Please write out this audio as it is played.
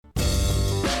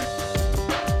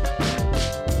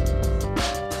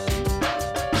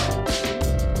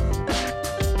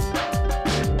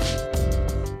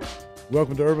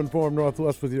Welcome to Urban Forum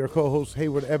Northwest with your co-hosts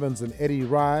Hayward Evans and Eddie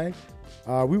Rye.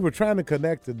 We were trying to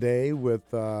connect today with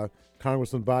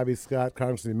Congressman Bobby Scott,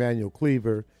 Congressman Emanuel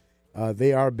Cleaver.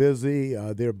 They are busy.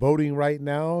 They're voting right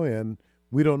now, and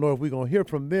we don't know if we're going to hear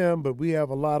from them, but we have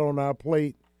a lot on our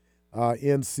plate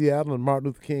in Seattle and Martin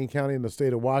Luther King County in the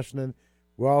state of Washington.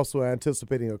 We're also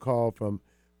anticipating a call from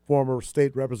former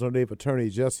state representative attorney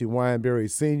Jesse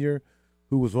Wineberry Sr.,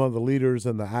 who was one of the leaders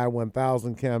in the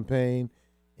I-1000 campaign.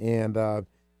 And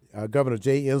Governor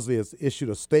Jay Inslee has issued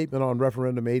a statement on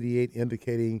Referendum 88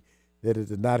 indicating that it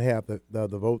did not have the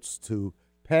votes to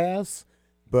pass.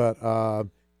 But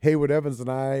Hayward Evans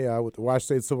and I, with the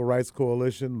Washington State Civil Rights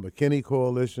Coalition, McKinney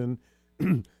Coalition,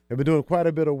 have been doing quite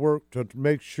a bit of work to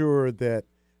make sure that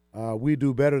we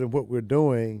do better than what we're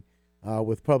doing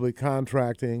with public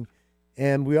contracting.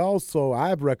 And we also,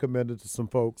 I've recommended to some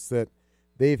folks that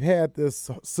they've had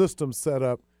this system set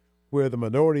up where the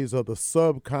minorities are the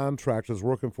subcontractors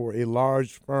working for a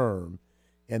large firm,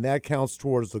 and that counts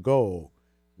towards the goal.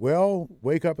 Well,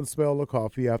 wake up and smell the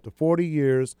coffee. After 40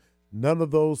 years, none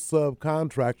of those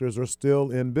subcontractors are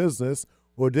still in business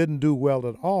or didn't do well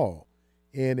at all.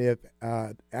 And if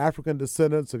African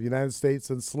descendants of United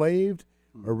States enslaved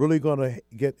are really going to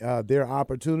get their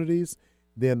opportunities,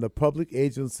 then the public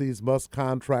agencies must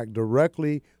contract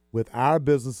directly with our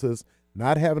businesses,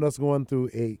 not having us going through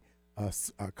a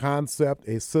concept,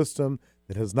 a system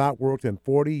that has not worked in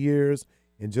 40 years,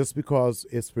 and just because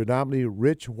it's predominantly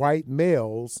rich white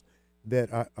males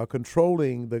that are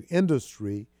controlling the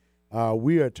industry,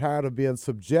 we are tired of being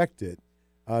subjected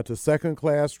to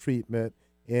second-class treatment,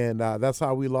 and that's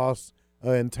how we lost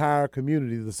an entire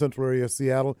community, the central area of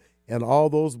Seattle, and all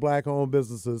those black-owned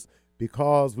businesses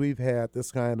because we've had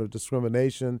this kind of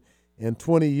discrimination and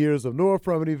 20 years of no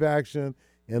affirmative action,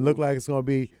 and look like it's going to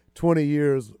be 20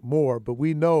 years more. But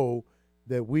we know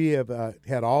that we have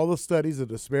had all the studies, the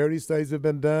disparity studies have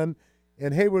been done.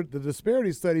 And Hayward, the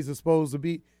disparity studies are supposed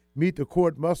to meet the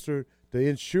court muster to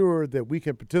ensure that we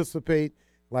can participate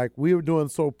like we were doing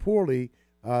so poorly.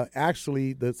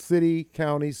 Actually, the city,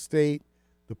 county, state,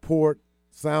 the port,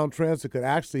 Sound Transit could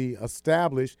actually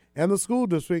establish, and the school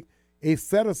district, a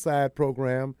set-aside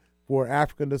program for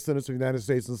African descendants of the United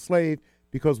States enslaved,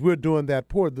 because we're doing that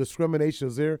poor. The discrimination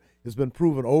is there. It's been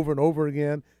proven over and over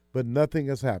again, but nothing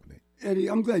is happening. Eddie,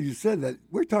 I'm glad you said that.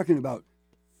 We're talking about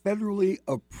federally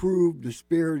approved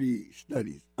disparity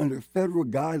studies under federal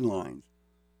guidelines.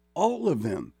 All of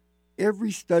them,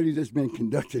 every study that's been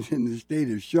conducted in the state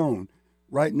has shown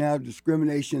right now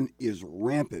discrimination is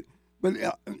rampant. But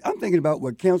I'm thinking about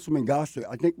what Councilman Gossett,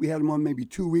 I think we had him on maybe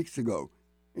 2 weeks ago,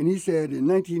 and he said in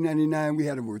 1999 we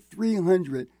had over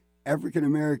 300 African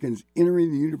Americans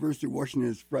entering the University of Washington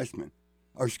as freshmen,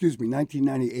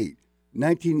 1998.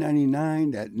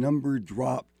 1999, that number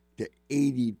dropped to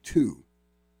 82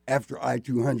 after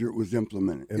I-200 was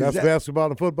implemented. And that's basketball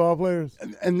and football players?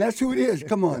 And that's who it is.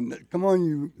 Come on,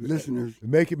 you listeners.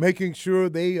 Making sure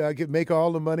they make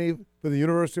all the money for the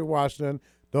University of Washington.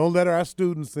 Don't let our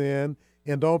students in,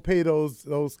 and don't pay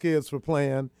those kids for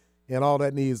playing, and all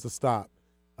that needs to stop.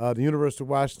 The University of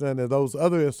Washington and those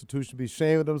other institutions should be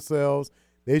ashamed of themselves.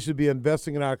 They should be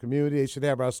investing in our community. They should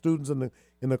have our students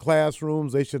in the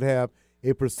classrooms. They should have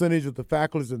a percentage of the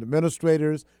faculties and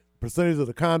administrators, percentage of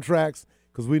the contracts,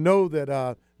 because we know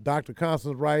that Dr.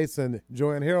 Constance Rice and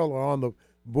Joanne Harrell are on the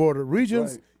Board of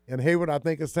Regents. Right. And Hayward, I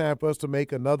think it's time for us to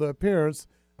make another appearance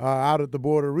out at the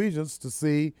Board of Regents to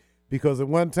see, because at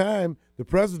one time the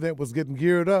president was getting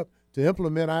geared up to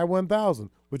implement I-1000,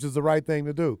 which is the right thing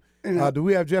to do. Do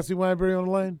we have Jesse Wineberry on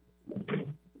the line?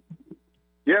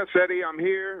 Yes, Eddie, I'm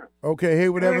here. Okay,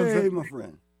 Hayward Evans. Hey, my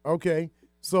friend. Okay,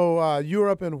 so you're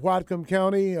up in Whatcom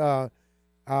County. I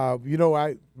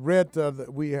read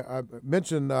we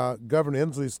mentioned Governor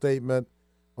Inslee's statement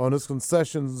on his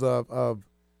concessions of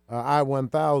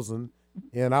I-1000,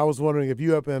 and I was wondering if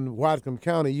you up in Whatcom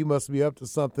County, you must be up to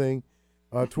something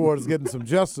towards getting some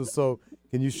justice. So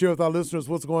can you share with our listeners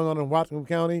what's going on in Whatcom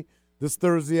County this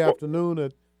Thursday afternoon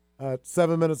at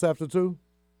 7 minutes after 2?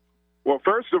 Well,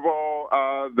 first of all,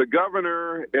 the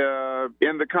governor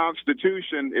in the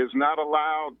Constitution is not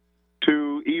allowed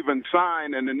to even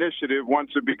sign an initiative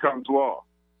once it becomes law.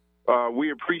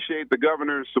 We appreciate the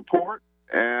governor's support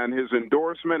and his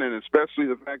endorsement, and especially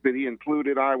the fact that he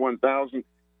included I-1000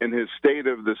 in his State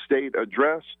of the State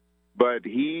address, but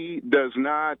he does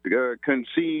not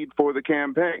concede for the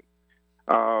campaign.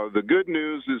 The good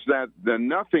news is that the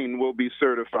nothing will be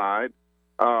certified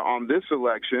on this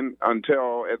election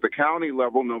until at the county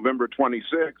level, November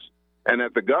 26th, and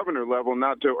at the governor level,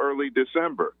 not till early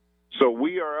December. So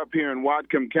we are up here in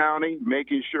Whatcom County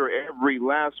making sure every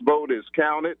last vote is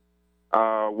counted.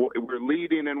 We're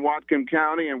leading in Whatcom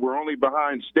County, and we're only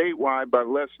behind statewide by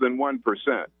less than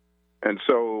 1%. And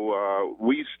so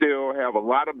we still have a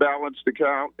lot of ballots to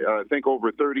count, I think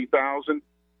over 30,000.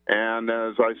 And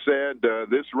as I said,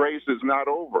 this race is not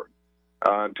over.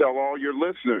 Tell all your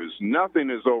listeners, nothing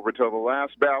is over till the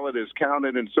last ballot is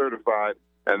counted and certified,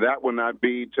 and that will not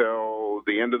be till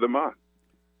the end of the month.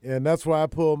 And that's why I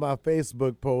pulled my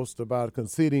Facebook post about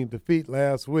conceding defeat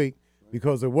last week,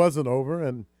 because it wasn't over.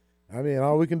 And, I mean,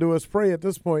 all we can do is pray at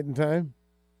this point in time.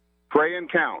 Pray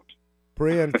and count.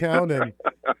 Pray and count,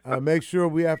 and make sure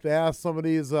we have to ask some of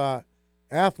these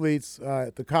athletes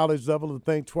at the college level to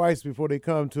think twice before they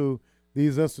come to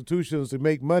these institutions to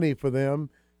make money for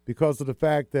them, because of the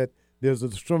fact that there's a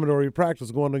discriminatory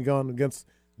practice going on against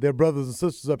their brothers and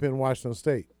sisters up here in Washington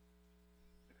State.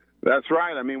 That's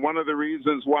right. I mean, one of the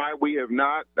reasons why we have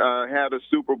not had a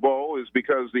Super Bowl is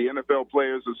because the NFL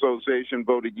Players Association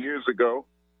voted years ago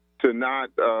to not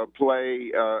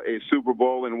play a Super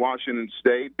Bowl in Washington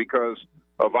State because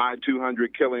of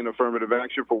I-200 killing affirmative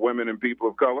action for women and people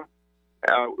of color.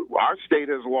 Our state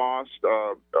has lost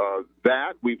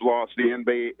that. We've lost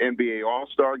the NBA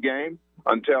All-Star game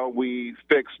until we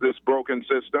fix this broken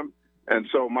system. And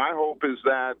so my hope is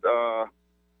that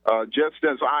just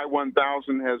as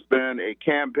I-1000 has been a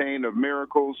campaign of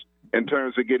miracles in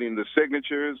terms of getting the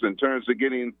signatures, in terms of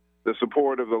getting the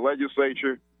support of the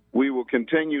legislature, we will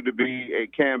continue to be a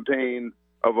campaign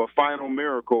of a final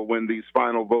miracle when these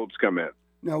final votes come in.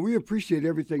 Now, we appreciate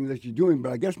everything that you're doing,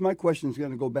 but I guess my question is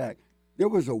going to go back. There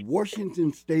was a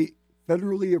Washington State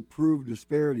federally approved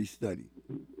disparity study,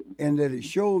 and that it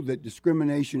showed that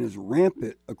discrimination is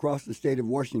rampant across the state of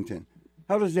Washington.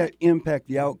 How does that impact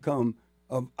the outcome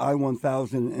of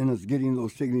I-1000 and us getting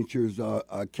those signatures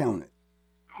counted?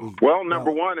 Well,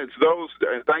 number one, it's those,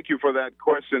 and thank you for that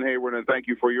question, Hayward, and thank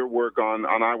you for your work on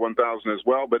I-1000 as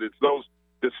well, but it's those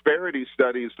disparity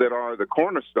studies that are the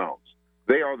cornerstones.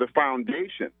 They are the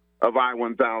foundation of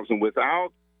I-1000.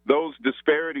 Without those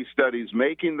disparity studies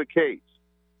making the case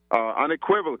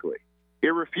unequivocally,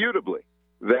 irrefutably,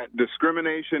 that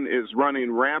discrimination is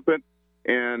running rampant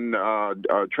in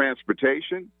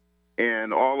transportation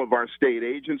and all of our state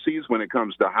agencies when it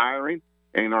comes to hiring,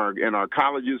 and our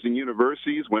colleges and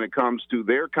universities when it comes to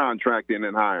their contracting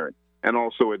and hiring, and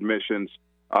also admissions,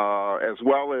 as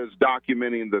well as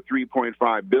documenting the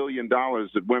 $3.5 billion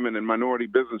that women and minority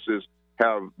businesses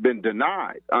have been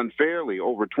denied unfairly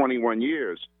over 21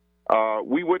 years,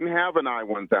 we wouldn't have an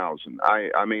I-1000.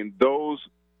 I mean, those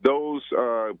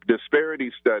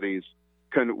disparity studies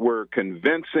were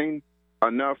convincing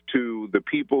enough to the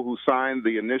people who signed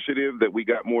the initiative that we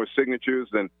got more signatures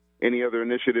than any other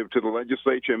initiative to the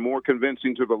legislature, and more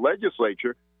convincing to the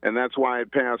legislature, and that's why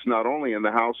it passed not only in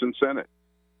the House and Senate.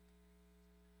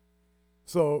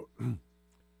 So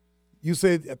you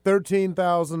said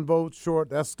 13,000 votes short,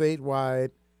 that's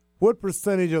statewide. What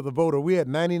percentage of the vote? Are we at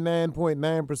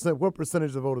 99.9%? What percentage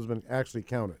of the vote has been actually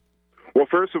counted? Well,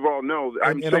 first of all, no.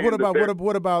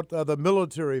 What about the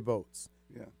military votes?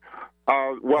 Yeah.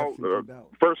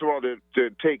 First of all, to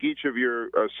take each of your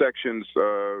sections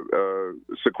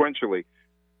sequentially,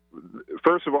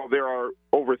 first of all, there are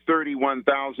over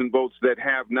 31,000 votes that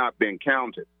have not been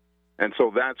counted. And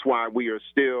so that's why we are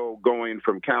still going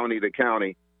from county to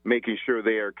county, making sure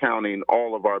they are counting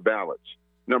all of our ballots.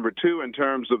 Number two, in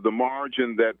terms of the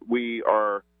margin that we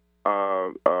are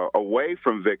away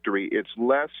from victory, it's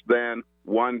less than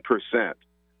 1%.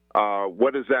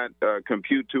 What does that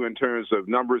compute to in terms of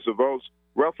numbers of votes?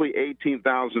 Roughly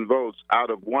 18,000 votes out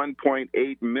of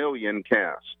 1.8 million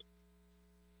cast.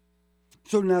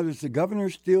 So now, does the governor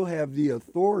still have the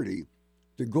authority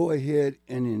to go ahead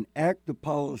and enact the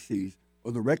policies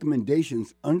or the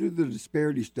recommendations under the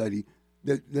disparity study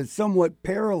that somewhat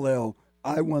parallel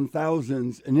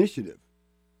I-1000's initiative?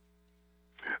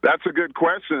 That's a good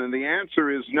question, and the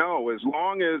answer is no. As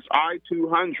long as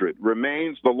I-200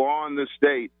 remains the law in the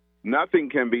state, nothing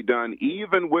can be done,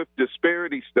 even with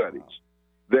disparity studies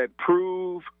that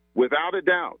prove without a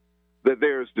doubt that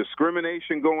there's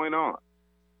discrimination going on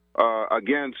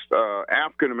against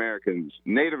African Americans,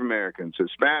 Native Americans,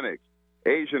 Hispanics,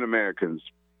 Asian Americans,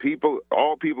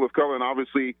 all people of color, and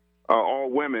obviously all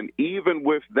women. Even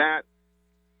with that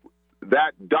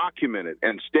documented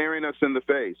and staring us in the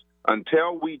face,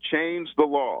 until we change the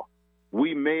law,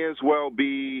 we may as well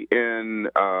be in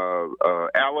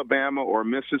Alabama or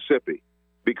Mississippi,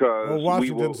 because or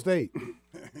Washington State.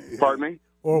 Pardon me?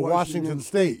 Or Washington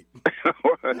State.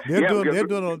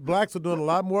 Blacks are doing a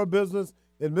lot more business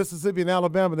in Mississippi and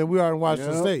Alabama than we are in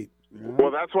Washington State. Yeah. Well,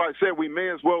 that's why I said we may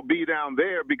as well be down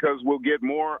there, because we'll get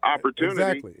more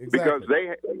opportunity. Exactly. Because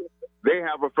they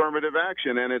have affirmative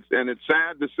action, and it's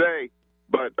sad to say,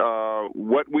 but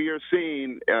what we are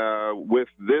seeing with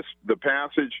the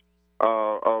passage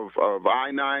of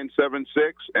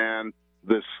I-976 and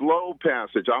the slow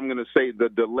passage, I'm going to say the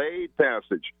delayed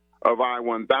passage of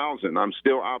I-1000, I'm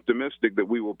still optimistic that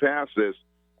we will pass this.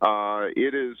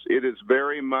 It is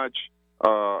very much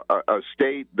a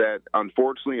state that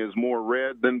unfortunately is more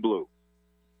red than blue.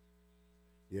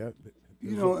 Yeah.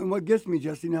 You know, and what gets me,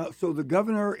 Jesse, now, so the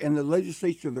governor and the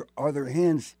legislature, are their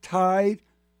hands tied,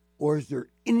 or is there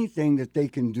anything that they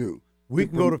can do? We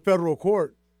can go to federal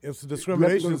court if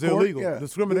discrimination is illegal. Yeah.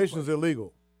 Discrimination is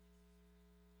illegal.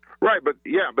 Right, but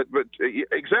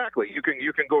exactly. You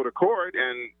can go to court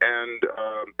and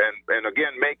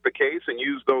again make the case and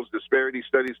use those disparity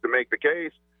studies to make the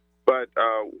case. But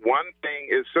one thing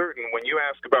is certain: when you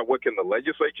ask about what can the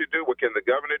legislature do, what can the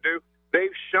governor do,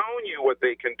 they've shown you what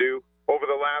they can do over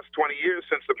the last 20 years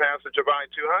since the passage of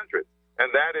I-200,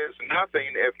 and that is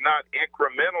nothing if not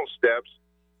incremental steps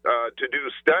to do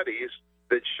studies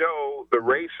that show the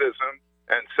racism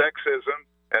and sexism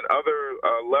and other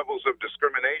levels of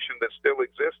discrimination that still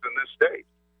exist in this state.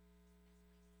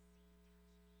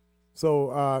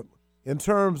 So, in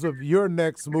terms of your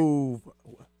next move,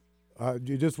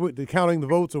 you just counting the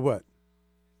votes or what?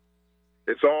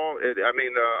 It's all.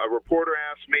 A reporter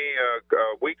asked me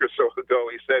a week or so ago.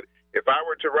 He said, "If I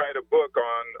were to write a book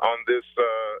on this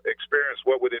experience,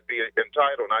 what would it be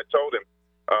entitled?" And I told him,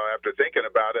 after thinking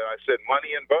about it, I said,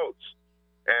 "Money and votes."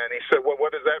 And he said, "Well,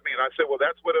 what does that mean?" I said, "Well,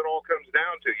 that's what it all comes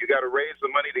down to. You got to raise the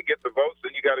money to get the votes,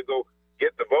 then you got to go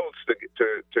get the votes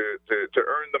to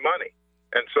earn the money."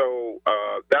 And so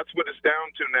that's what it's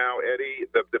down to now, Eddie.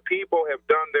 The people have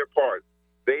done their part.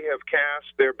 They have cast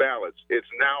their ballots. It's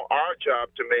now our job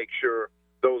to make sure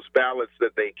those ballots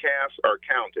that they cast are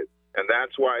counted. And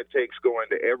that's why it takes going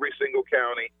to every single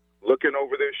county, looking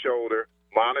over their shoulder,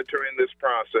 monitoring this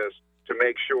process to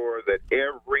make sure that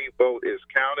every vote is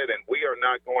counted, and we are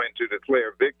not going to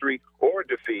declare victory or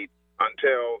defeat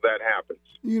until that happens.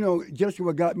 You know, Jesse,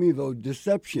 what got me, though,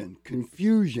 deception,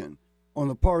 confusion on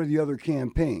the part of the other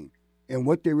campaign and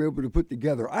what they were able to put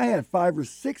together. I had 5 or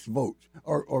 6 votes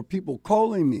or people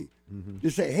calling me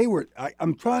to say, Hayward,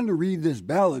 I'm trying to read this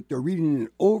ballot. They're reading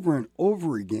it over and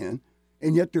over again,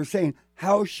 and yet they're saying,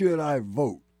 how should I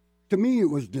vote? To me, it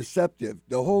was deceptive,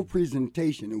 the whole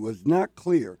presentation. It was not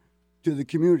clear to the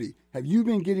community. Have you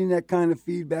been getting that kind of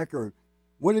feedback, or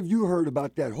what have you heard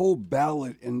about that whole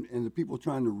ballot and the people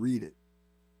trying to read it?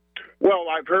 Well,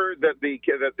 I've heard that the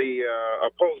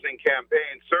opposing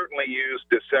campaign certainly used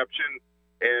deception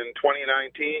in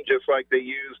 2019, just like they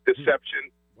used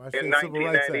deception in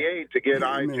 1998 to get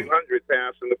I-200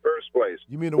 passed in the first place.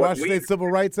 You mean the Washington State Civil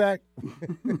Rights Act?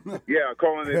 Yeah,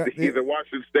 calling it the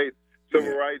Washington State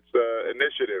Civil Rights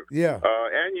Initiative. Yeah,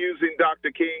 and using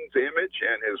Dr. King's image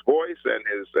and his voice and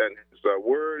his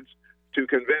words to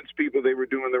convince people they were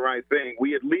doing the right thing.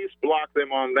 We at least blocked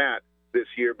them on that this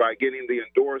year by getting the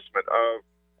endorsement of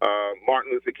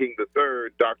Martin Luther King III,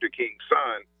 Dr. King's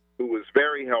son, who was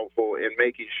very helpful in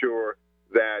making sure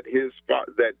that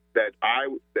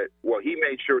he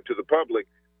made sure to the public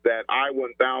that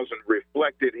I-1000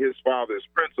 reflected his father's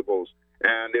principles,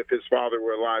 and if his father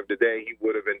were alive today, he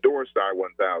would have endorsed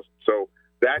I-1000. So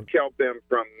that kept them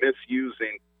from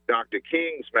misusing Dr.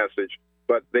 King's message,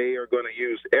 but they are going to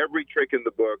use every trick in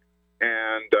the book.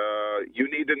 And you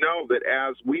need to know that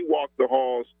as we walk the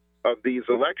halls of these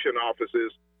election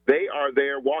offices, they are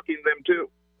there walking them too.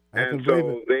 And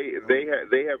so they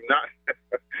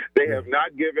have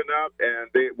not given up,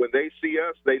 and when they see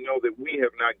us, they know that we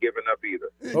have not given up either.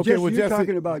 Okay, you're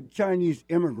talking about Chinese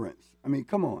immigrants. I mean,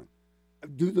 come on.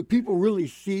 Do the people really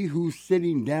see who's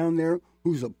sitting down there,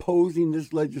 who's opposing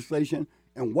this legislation,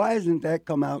 and why hasn't that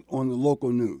come out on the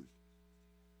local news?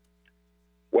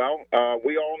 Well,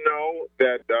 we all know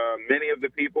that many of the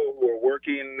people who are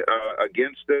working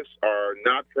against this are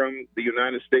not from the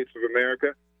United States of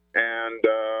America, and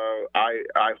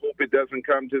I hope it doesn't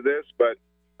come to this, but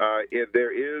if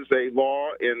there is a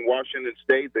law in Washington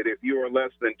State that if you are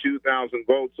less than 2,000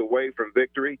 votes away from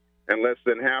victory and less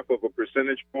than half of a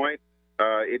percentage point,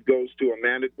 it goes to a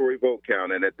mandatory vote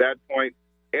count, and at that point,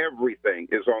 everything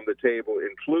is on the table,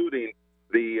 including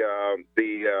the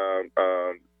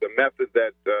method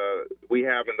that we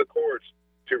have in the courts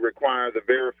to require the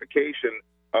verification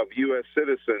of U.S.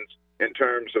 citizens in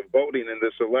terms of voting in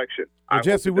this election. Well,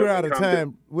 Jesse, we're out of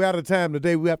time. We're out of time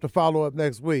today. We have to follow up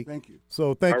next week. Thank you.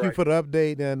 So thank you for the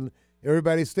update, and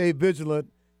everybody stay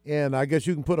vigilant. And I guess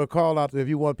you can put a call out if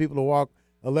you want people to walk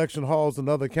election halls in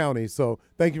other counties. So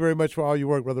thank you very much for all your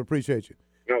work, brother. Appreciate you.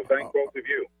 No, thank both of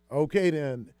you. Okay,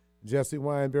 then. Jesse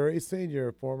Wineberry,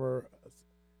 senior former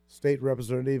state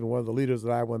representative and one of the leaders of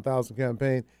the I-1000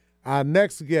 campaign. Our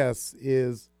next guest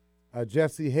is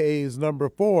Jesse Hayes, number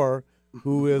 4,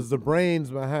 who is the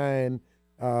brains behind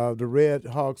the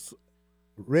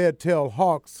Red-Tailed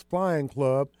Hawks Flying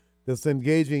Club that's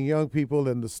engaging young people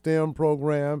in the STEM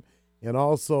program and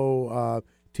also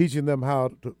teaching them how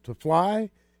to fly.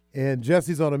 And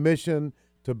Jesse's on a mission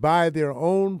to buy their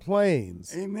own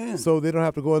planes. Amen. So they don't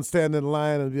have to go and stand in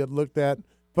line and get looked at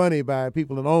funny by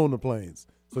people that own the planes.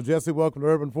 So, Jesse, welcome to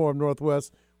Urban Forum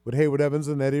Northwest with Hayward Evans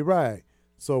and Eddie Rye.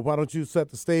 So why don't you set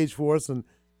the stage for us and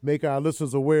make our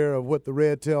listeners aware of what the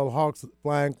Red-Tailed Hawks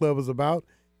Flying Club is about,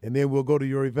 and then we'll go to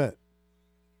your event.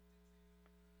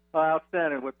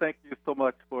 Outstanding. Well, thank you so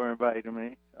much for inviting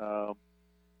me. So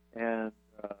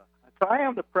I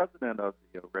am the president of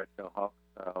the Red-Tailed Hawks.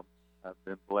 I've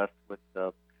been blessed with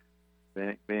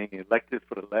being elected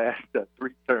for the last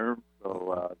 3 terms.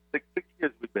 So 6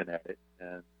 years we've been at it.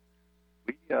 And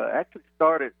we actually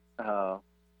started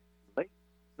late,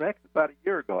 actually about a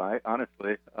year ago.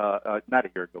 Honestly, not a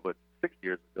year ago, but 6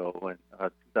 years ago in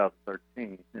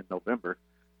 2013 in November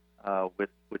with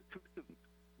 2 students.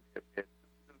 We have 2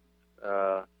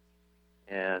 students,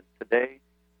 and today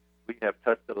we have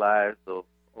touched the lives of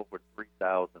over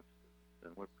 3,000 students,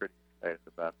 and we're pretty excited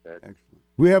about that. Excellent.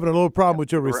 We're having a little problem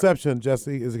with your reception,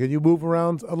 Jesse. Can you move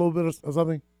around a little bit or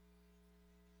something?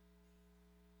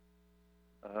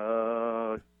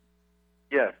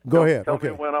 Yes. Go ahead. Tell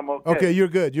Okay. me when I'm okay. Okay, you're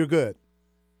good. You're good.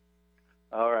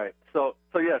 All right. So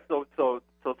 6 years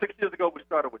ago we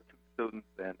started with 2 students,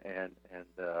 and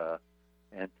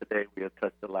today we have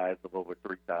touched the lives of over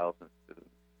 3,000 students.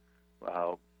 We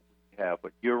have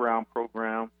a year-round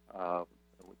program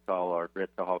we call our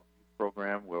Red-Tailed Hawks Youth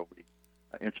Program, where we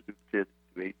introduce kids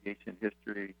to aviation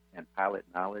history and pilot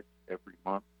knowledge every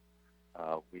month.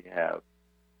 We have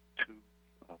 2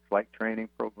 flight training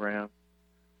programs.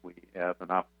 We have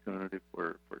an opportunity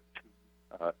for 2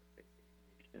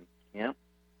 aviation camps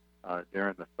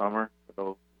during the summer for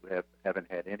those who haven't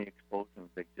had any exposure and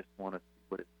they just want to see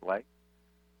what it's like.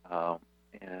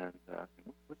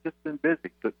 We've just been busy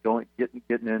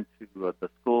getting into the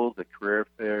schools, the career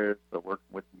fairs,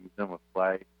 working with the Museum of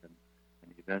Flight and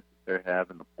the events that they're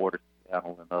having, the Port of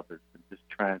Seattle and others, and just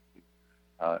trying to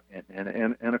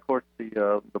and of course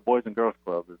the Boys and Girls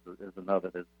Club is another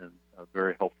that's been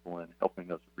very helpful in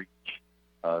helping us reach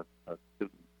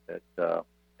students that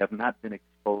have not been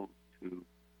exposed to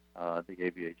the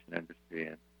aviation industry.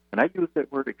 And I use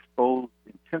that word exposed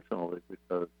intentionally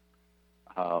because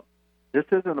this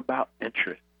isn't about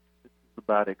interest. This is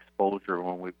about exposure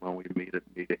when we meet a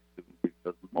student,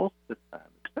 because most of the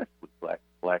time, especially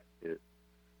black kids,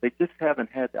 they just haven't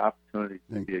had the opportunity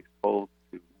to be exposed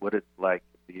to what it's like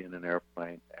to be in an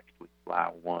airplane, to actually fly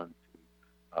one,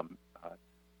 to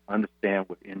understand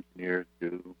what engineers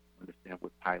do, understand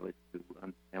what pilots do,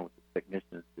 understand what the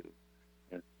technicians do.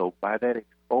 And so by that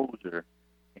exposure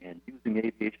and using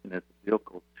aviation as a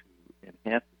vehicle to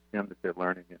enhance the STEM that they're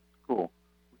learning in school,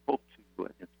 we hope to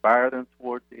inspire them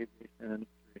towards the aviation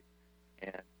industry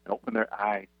and open their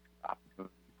eyes to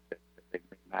opportunities that they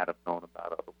may not have known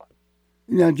about otherwise.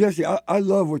 Now, Jesse, I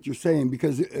love what you're saying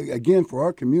because, again, for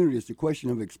our community, it's a question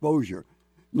of exposure.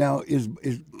 Now, is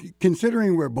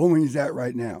considering where Boeing's at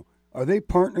right now, are they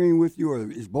partnering with you,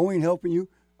 or is Boeing helping you?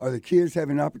 Are the kids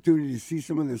having an opportunity to see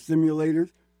some of the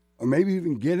simulators, or maybe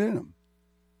even get in them?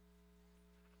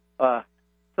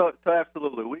 So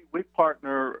absolutely, we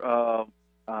partner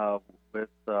with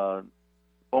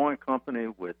Boeing Company,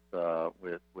 with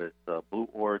Blue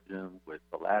Origin, with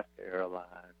Alaska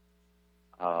Airlines,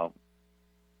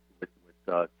 with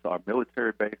our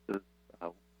military bases.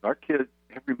 Our kids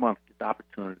every month get the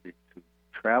opportunity to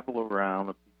travel around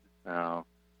the Puget Sound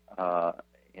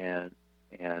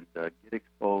and get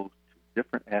exposed to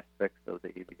different aspects of the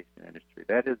aviation industry.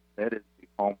 That is the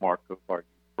hallmark of our youth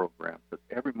program. Because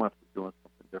every month we're doing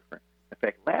something different. In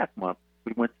fact, last month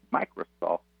we went to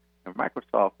Microsoft, and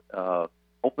Microsoft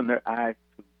opened their eyes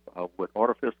to what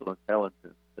artificial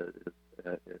intelligence is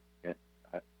and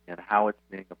how it's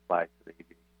being applied to the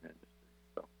aviation industry.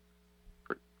 So,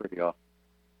 pretty awesome.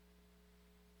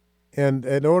 And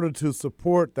in order to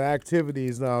support the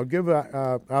activities now, give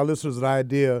our listeners an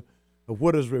idea of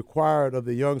what is required of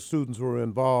the young students who are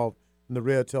involved in the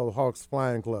Red-Tailed Hawks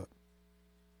Flying Club.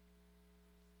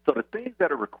 So the things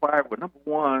that are required were, number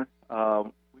one,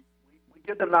 we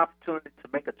give them an opportunity to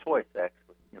make a choice,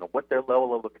 actually, what their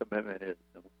level of a commitment is.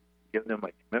 And we give them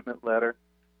a commitment letter,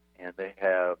 and they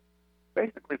have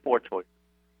basically 4 choices.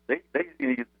 They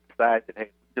need to decide that,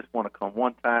 hey, we just want to come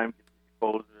one time, get the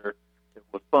exposure. It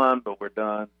was fun, but we're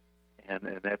done, and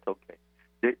that's okay.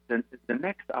 the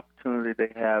next opportunity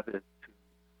they have is to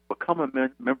become a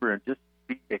member and just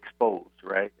be exposed,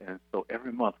 right? And so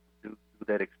every month we do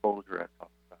that exposure I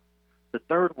talked about. The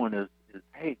third one is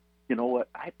hey, you know what?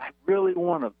 I really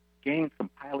want to gain some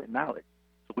pilot knowledge.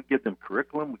 So we give them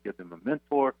curriculum, we give them a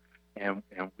mentor, and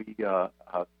we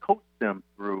coach them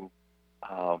through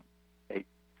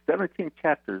 17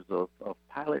 chapters of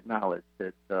pilot knowledge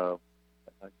that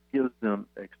gives them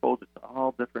exposure to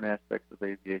all different aspects of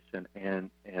aviation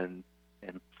and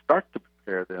starts to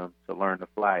prepare them to learn to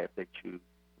fly if they choose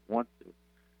to want to.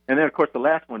 And then, of course, the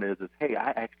last one is hey,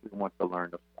 I actually want to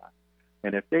learn to fly.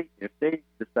 And if they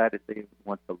decided they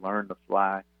want to learn to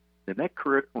fly, then that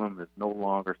curriculum is no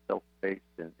longer self-paced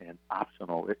and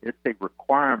optional. It's a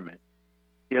requirement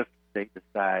if they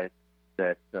decide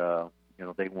that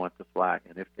they want to fly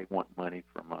and if they want money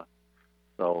from us.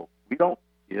 So we don't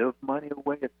give money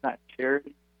away. It's not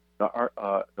charity. The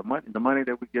money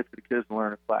that we give to the kids to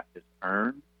learn to fly is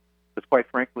earned. Because quite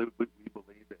frankly, we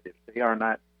believe that if they are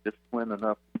not disciplined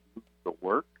enough to do the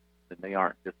work, then they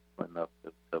aren't disciplined enough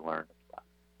to learn to fly.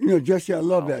 Jesse, I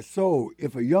love that. So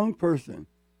if a young person,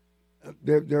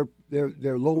 they're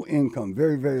low income,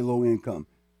 very, very low income,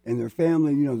 and their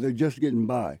family, they're just getting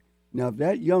by. Now, if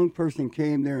that young person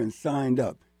came there and signed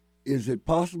up, is it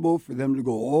possible for them to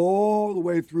go all the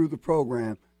way through the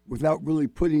program without really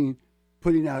putting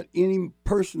out any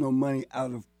personal money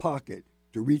out of pocket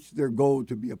to reach their goal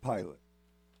to be a pilot?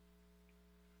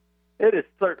 It is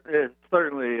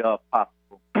certainly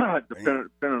possible, depending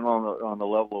on the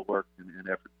level of work and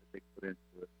effort that they put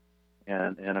into it.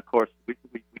 And of course, we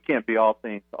can't be all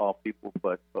things to all people,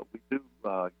 but we do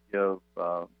give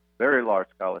very large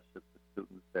scholarships to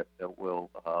students that will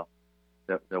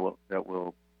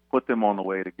put them on the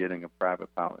way to getting a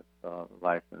private pilot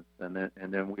license,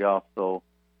 and then we also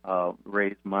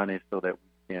raise money so that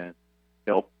we can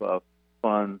help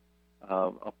fund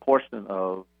a portion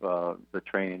of the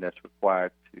training that's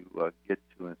required to get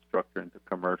to instructor into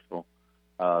commercial,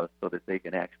 so that they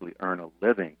can actually earn a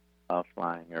living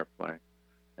flying airplanes.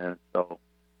 And so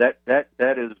that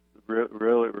is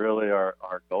really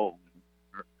our goal.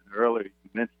 And earlier you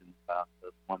mentioned about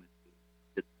us wanting to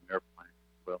get some airplanes.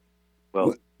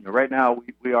 Well, right now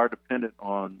we are dependent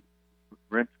on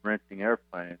renting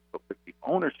airplanes, but with the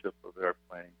ownership of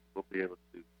airplanes, we'll be able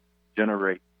to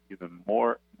generate even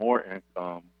more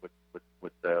income with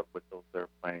those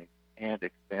airplanes and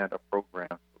expand our program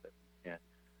so that we can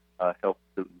help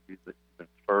students even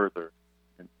further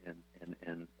in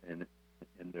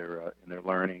their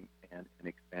learning and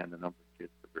expand the number of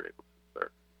kids that we're able to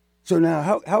serve. So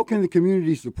now, how can the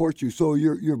community support you? So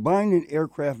you're buying an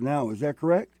aircraft now, is that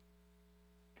correct?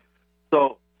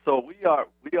 So we are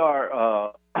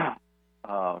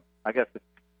I guess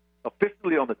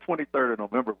officially on the 23rd of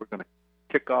November we're going to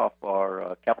kick off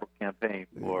our capital campaign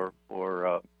for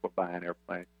buying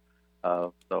airplanes.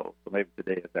 So maybe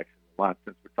today is actually a lot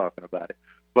since we're talking about it,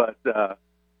 but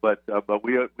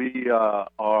we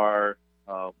are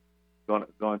going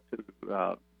to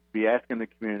be asking the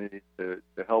community to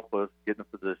help us get in a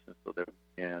position so that we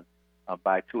can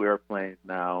buy 2 airplanes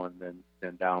now, and then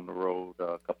down the road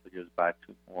a couple of years buy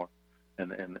 2 more,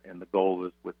 and the goal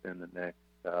is within the next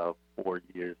 4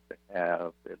 years to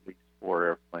have at least 4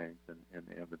 airplanes in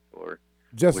the inventory.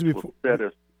 Jesse,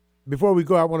 before we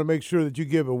go, I want to make sure that you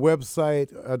give a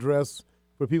website address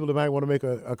for people that might want to make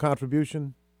a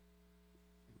contribution.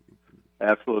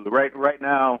 Absolutely. Right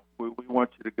now, we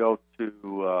want you to go to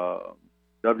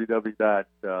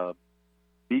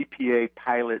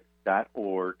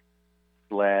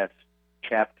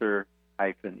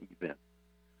www.bpapilot.org/chapter-event.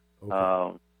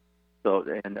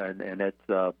 Okay. And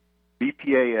that's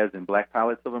BPA as in Black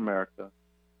Pilots of America,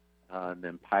 and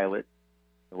then pilot,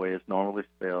 the way it's normally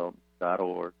spelled,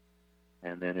 .org.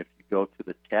 And then if you go to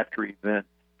the chapter events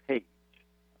page,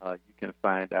 you can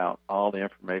find out all the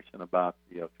information about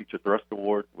the Future Thrust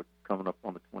Award, which is coming up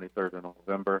on the 23rd of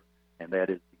November, and that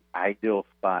is the ideal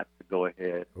spot to go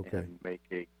ahead and make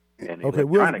an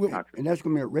electronic contribution. And that's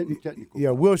going to be at Renton Technical. Yeah,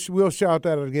 we'll shout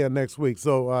that again next week.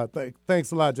 So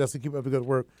thanks a lot, Jesse. Keep up the good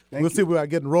work. We'll see what I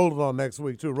get Roland on next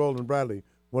week, too. Roland Bradley,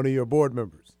 one of your board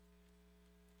members.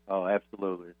 Oh,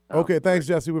 absolutely. Okay, thanks,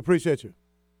 Jesse. We appreciate you.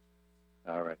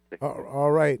 All right.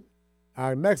 All right.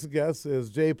 Our next guest is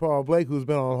J. Paul Blake, who's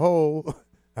been on hold.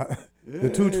 The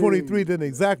 223 didn't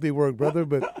exactly work, brother,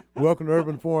 but welcome to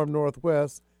Urban Forum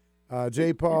Northwest.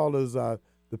 J. Paul is the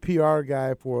PR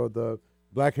guy for the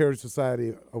Black Heritage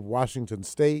Society of Washington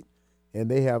State, and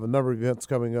they have a number of events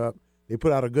coming up. They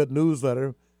put out a good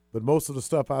newsletter, but most of the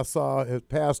stuff I saw has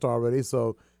passed already,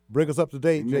 so bring us up to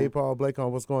date, J. Paul Blake,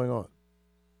 on what's going on.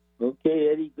 Okay,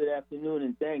 Eddie, good afternoon,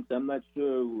 and thanks. I'm not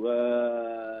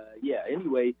sure.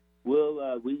 Anyway,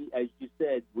 we, as you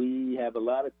said, we have a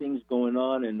lot of things going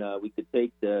on, and we could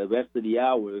take the rest of the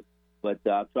hour, but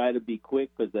I'll try to be quick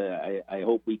because I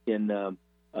hope we can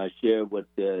share what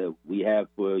we have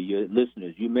for your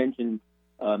listeners. You mentioned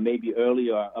maybe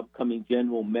earlier our upcoming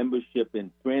general membership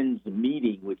and friends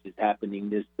meeting, which is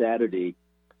happening this Saturday,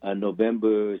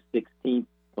 November 16th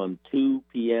from 2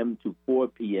 p.m. to 4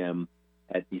 p.m.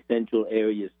 at the Central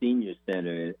Area Senior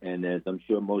Center. And as I'm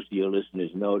sure most of your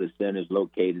listeners know, the center is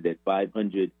located at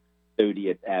 500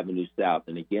 30th Avenue South.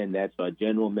 And again, that's our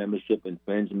general membership and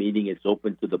friends meeting. It's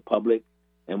open to the public,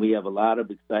 and we have a lot of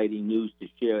exciting news to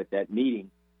share at that meeting,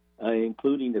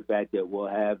 including the fact that we'll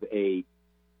have a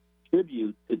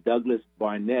tribute to Douglas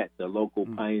Barnett, the local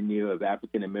pioneer of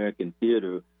African-American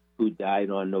theater who died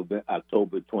on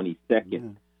October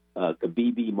 22nd.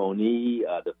 Kabibi Moni,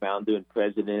 the founder and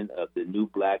president of the New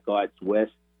Black Arts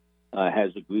West,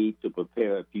 has agreed to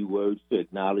prepare a few words to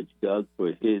acknowledge Doug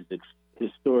for his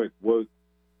historic work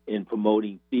in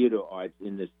promoting theater arts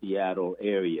in the Seattle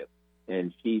area.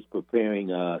 And she's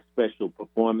preparing a special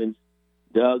performance.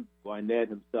 Doug Barnett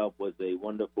himself was a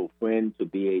wonderful friend to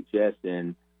BHS,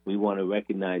 and we want to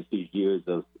recognize his years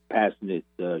of passionate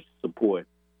support,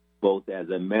 both as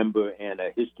a member and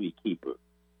a history keeper.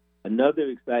 Another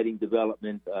exciting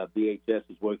development, BHS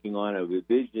is working on a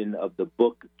revision of the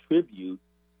book Tribute,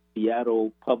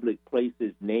 Seattle Public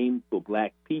Places Named for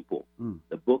Black People.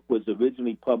 The book was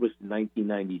originally published in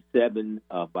 1997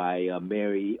 by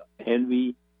Mary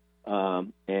Henry,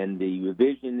 and the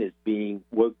revision is being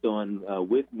worked on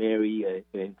with Mary,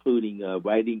 including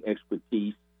writing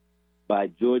expertise by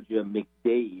Georgia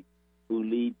McDade, who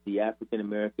leads the African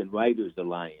American Writers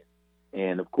Alliance.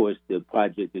 And, of course, the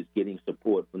project is getting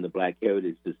support from the Black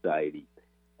Heritage Society.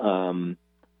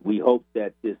 We hope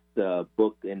that this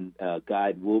book and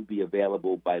guide will be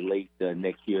available by late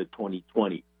next year,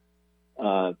 2020.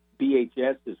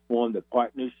 BHS has formed a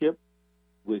partnership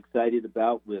we're excited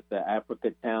about with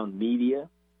Africa Town Media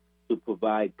to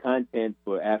provide content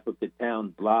for Africa Town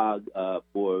blog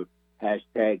for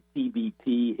hashtag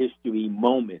TBP History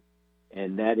Moment.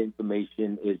 And that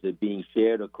information is being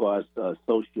shared across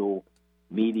social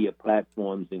media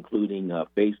platforms, including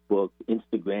Facebook,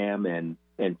 Instagram,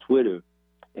 and Twitter.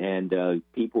 And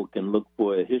people can look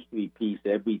for a history piece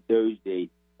every Thursday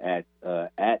at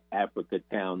Africa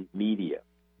Town Media.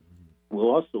 We're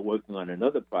also working on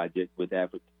another project with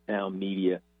Africa Town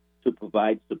Media to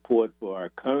provide support for our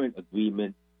current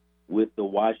agreement with the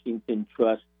Washington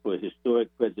Trust for Historic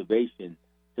Preservation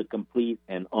to complete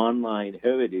an online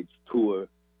heritage tour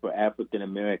for African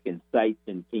American sites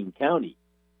in King County.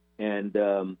 And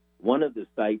one of the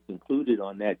sites included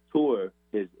on that tour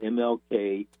is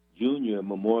MLK Jr.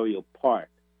 Memorial Park,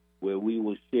 where we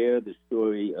will share the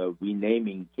story of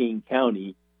renaming King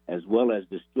County as well as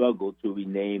the struggle to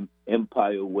rename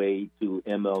Empire Way to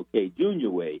MLK Jr.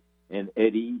 Way. And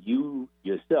Eddie, you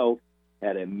yourself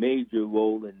had a major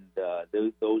role in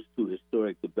those two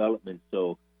historic developments,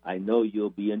 so I know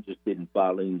you'll be interested in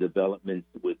following developments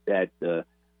with that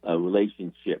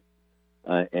relationship.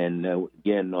 And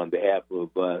again, on behalf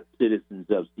of citizens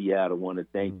of Seattle, I want to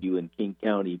thank you and King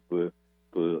County for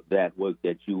that work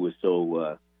that you were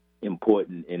so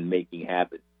important in making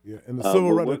happen. Yeah, and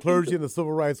the clergy and the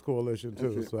Civil Rights Coalition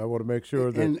too. So I want to make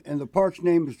sure that and the park's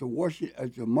name is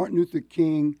the Martin Luther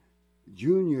King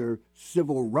Jr.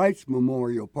 Civil Rights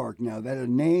Memorial Park. Now that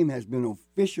name has been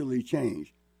officially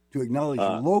changed to acknowledge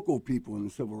local people in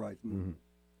the civil rights movement.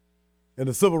 And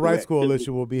the Civil Rights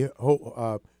Coalition will be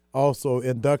also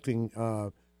inducting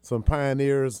some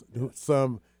pioneers,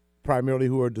 some primarily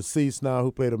who are deceased now,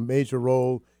 who played a major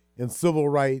role in civil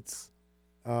rights.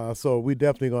 So we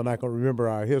definitely not going to remember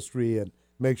our history and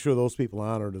make sure those people are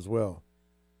honored as well.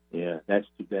 Yeah, that's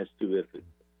terrific.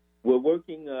 We're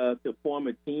working to form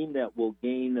a team that will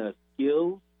gain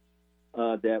skills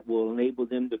that will enable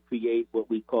them to create what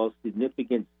we call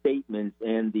significant statements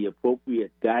and the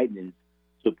appropriate guidance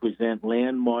to present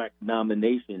landmark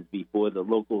nominations before the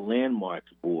local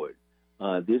landmarks board.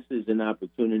 This is an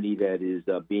opportunity that is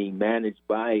being managed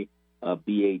by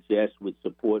BHS with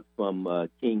support from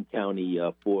King County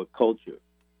for Culture.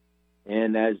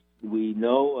 And as we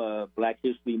know, Black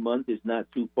History Month is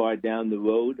not too far down the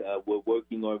road. We're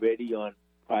working already on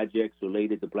projects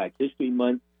related to Black History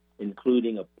Month,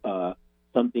 including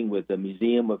something with the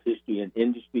Museum of History and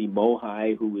Industry,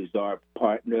 MOHI, who is our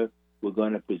partner. We're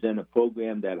going to present a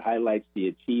program that highlights the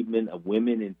achievement of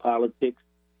women in politics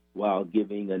while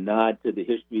giving a nod to the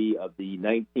history of the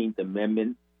 19th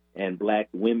Amendment and Black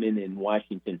women in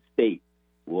Washington State.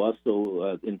 We're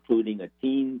also including a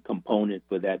teen component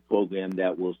for that program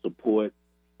that will support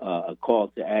a call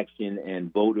to action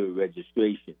and voter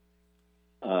registration.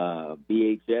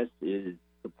 BHS is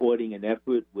supporting an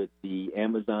effort with the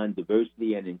Amazon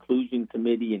Diversity and Inclusion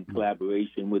Committee in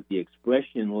collaboration with the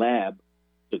Expression Lab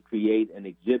to create an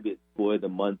exhibit for the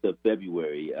month of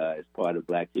February as part of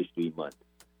Black History Month.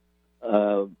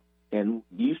 And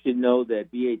you should know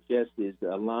that BHS is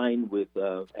aligned with,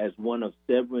 as one of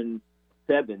seven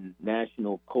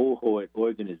national cohort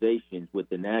organizations with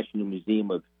the National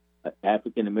Museum of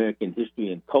African American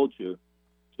History and Culture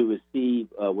to receive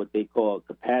what they call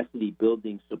capacity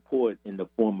building support in the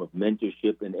form of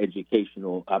mentorship and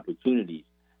educational opportunities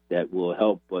that will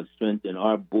help strengthen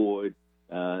our board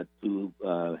to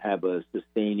have a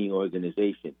sustaining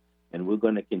organization. And we're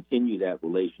going to continue that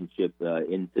relationship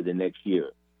into the next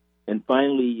year. And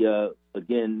finally,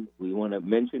 again, we want to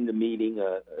mention the meeting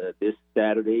this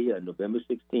Saturday, November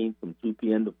 16th from 2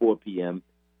 p.m. to 4 p.m.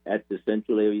 at the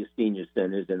Central Area Senior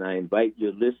Centers. And I invite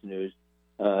your listeners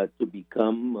to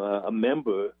become a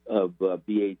member of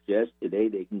BHS today.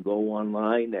 They can go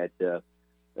online at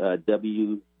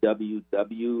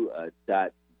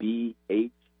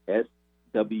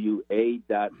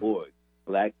www.bhswa.org,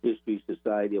 Black History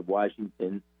Society of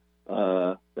Washington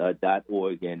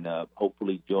 .org, and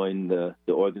hopefully join the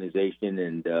organization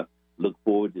and look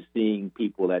forward to seeing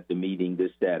people at the meeting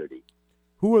this Saturday.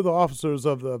 Who are the officers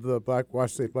of the Washington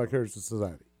State Black Heritage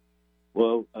Society?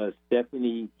 Well,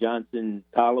 Stephanie Johnson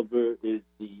Tolliver is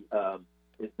the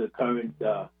current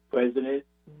president,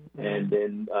 and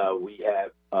then we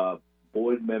have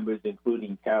board members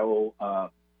including Carol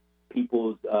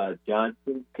Peoples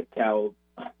Johnson, Carol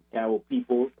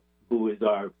Peoples, who is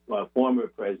our former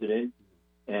president,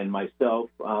 and myself.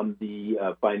 I'm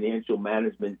the financial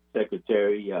management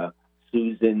secretary,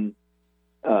 Susan.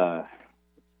 Now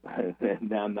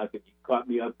I'm not going to caught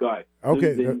me off guard.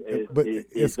 Okay, Susan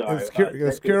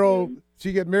is Carol?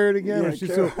 She get married again, or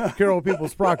she's still Carol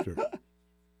Peoples Proctor?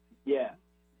 Yeah,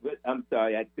 but I'm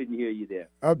sorry, I couldn't hear you there.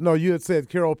 No, you had said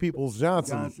Carol Peoples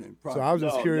Johnson. So I was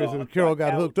just curious if Carol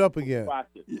got hooked up again.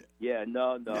 Yeah,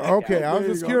 no. Okay, I was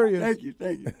just curious.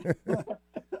 Thank you.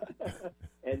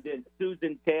 And then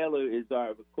Susan Taylor is our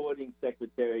recording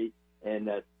secretary, and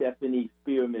Stephanie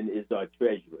Spearman is our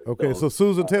treasurer. Okay, so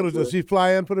Susan Taylor, does she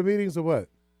fly in for the meetings or what?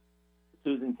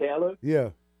 Susan Taylor? Yeah.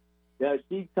 Yeah,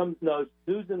 she comes. No,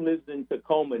 Susan lives in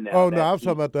Tacoma now. Oh, no, I was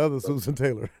talking about the other Susan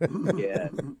Taylor.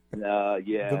 The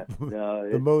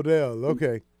model.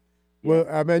 Okay. Well,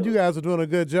 I mean, you guys are doing a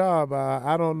good job.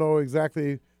 I don't know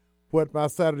exactly what my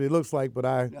Saturday looks like, but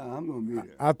I'm going to be there.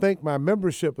 I think my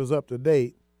membership is up to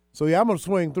date. So, yeah, I'm going to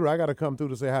swing through. I got to come through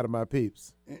to say hi to my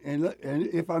peeps. And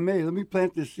if I may, let me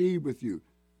plant the seed with you.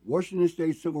 Washington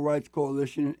State Civil Rights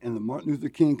Coalition and the Martin Luther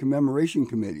King Commemoration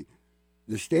Committee.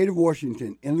 The state of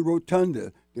Washington, in the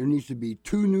rotunda, there needs to be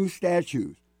 2 new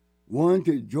statues. One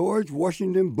to George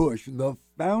Washington Bush, the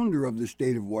founder of the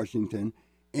state of Washington,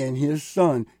 and his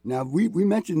son. Now, we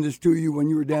mentioned this to you when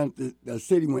you were down at the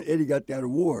city when Eddie got that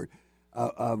award.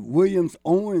 Williams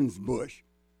Owens Bush,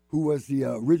 who was the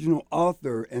original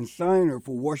author and signer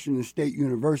for Washington State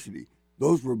University.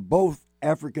 Those were both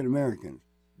African Americans.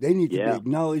 They need to be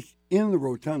acknowledged in the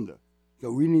rotunda.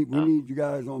 So we need you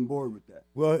guys on board with that.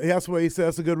 Well, that's why he said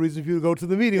that's a good reason for you to go to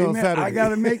the meeting on Saturday. I got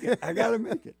to make it.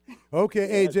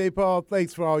 Okay, AJ Paul,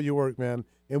 thanks for all your work, man.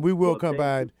 And we will come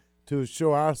by to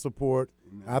show our support.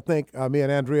 I think me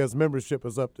and Andrea's membership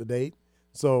is up to date.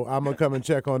 So I'm going to come and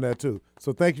check on that, too.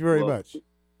 So thank you very much.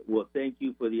 Well, thank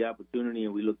you for the opportunity,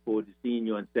 and we look forward to seeing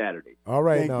you on Saturday. All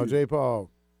right, now, J.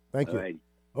 Paul. Thank you. Right.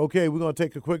 Okay, we're going to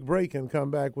take a quick break and come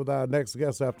back with our next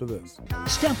guest after this.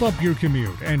 Step up your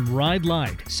commute and ride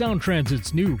light. Sound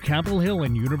Transit's new Capitol Hill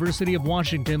and University of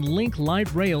Washington Link Light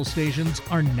rail stations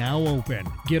are now open.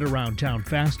 Get around town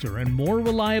faster and more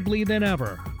reliably than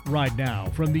ever. Ride now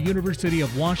from the University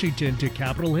of Washington to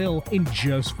Capitol Hill in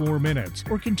just 4 minutes,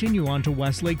 or continue on to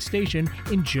Westlake Station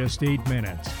in just 8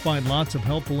 minutes. Find lots of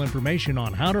helpful information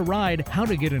on how to ride, how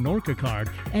to get an ORCA card,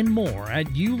 and more at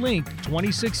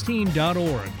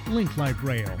ulink2016.org. Link Light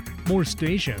Rail. More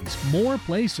stations, more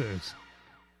places.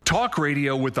 Talk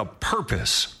radio with a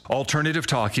purpose. Alternative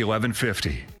Talk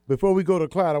 1150. Before we go to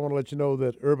Clyde, I want to let you know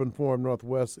that Urban Forum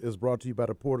Northwest is brought to you by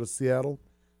the Port of Seattle,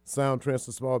 Sound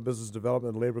Transit Small Business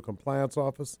Development and Labor Compliance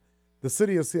Office, the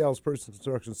City of Seattle's Personal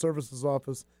Construction Services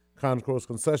Office, Concourse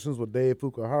Concessions with Dave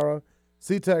Fukuhara,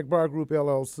 SeaTac Bar Group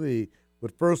LLC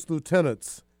with First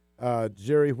Lieutenants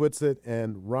Jerry Whitsett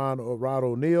and Rod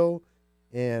O'Neill,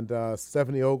 and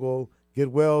Stephanie Ogle.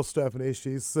 Get well, Stephanie.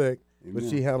 She's sick, but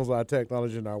she handles our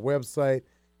technology and our website.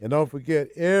 And don't forget,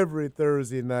 every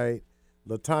Thursday night,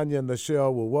 LaTanya and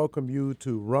Nichelle will welcome you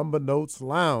to Rumba Notes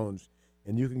Lounge,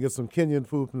 and you can get some Kenyan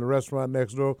food from the restaurant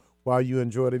next door while you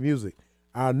enjoy the music.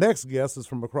 Our next guest is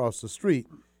from across the street.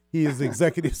 He is the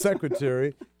executive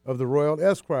secretary of the Royal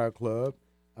Esquire Club,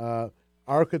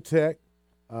 architect,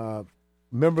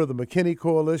 member of the McKinney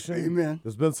Coalition. Amen.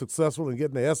 That's been successful in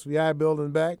getting the SVI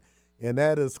building back, and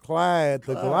that is Clyde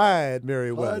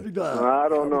Merriweather. I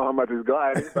don't know how much he's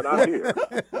gliding, but I'm here.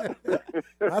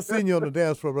 I seen you on the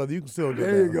dance floor, brother. You can still get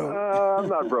There down. you go. I'm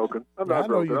not broken. I'm not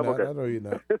broken. I'm okay. I know you're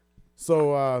not.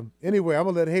 So anyway, I'm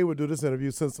gonna let Hayward do this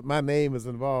interview since my name is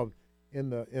involved in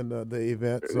the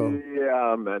event. So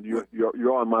yeah, man,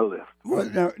 you're on my list.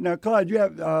 Well, now, Clyde, you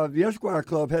have the Esquire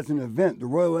Club has an event. The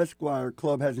Royal Esquire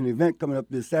Club has an event coming up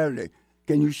this Saturday.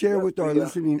 Can you share with our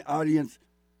listening audience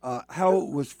how it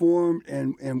was formed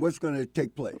and what's going to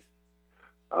take place?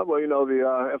 Well,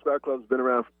 the Esquire Club's been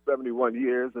around for 71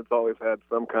 years. It's always had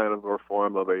some kind of or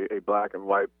form of a black and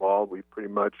white ball. We pretty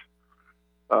much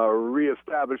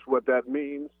reestablished what that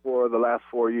means for the last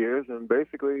 4 years, and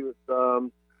basically it's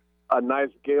a nice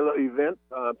gala event.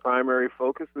 Primary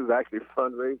focus is actually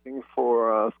fundraising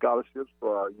for scholarships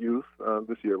for our youth.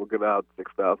 This year we'll give out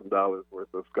 $6,000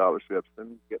 worth of scholarships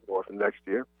and get more for next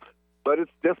year. But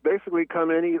it's just basically come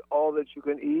in, eat all that you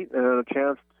can eat, and a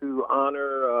chance to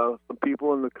honor some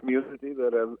people in the community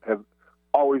that have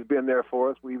always been there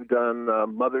for us. We've done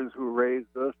mothers who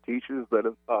raised us, teachers that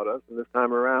have taught us, and this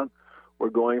time around we're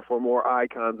going for more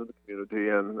icons in the community,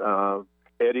 and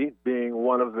Eddie being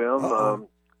one of them.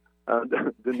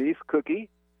 Denise Cookie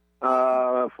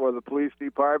for the police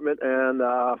department, and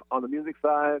on the music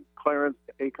side, Clarence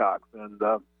Acox, and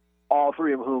all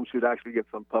three of whom should actually get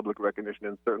some public recognition,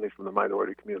 and certainly from the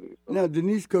minority community. So. Now,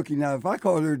 Denise Cookie, if I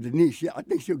call her Denise, I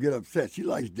think she'll get upset. She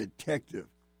likes detective.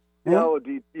 Huh? No,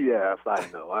 yes, I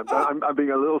know. I'm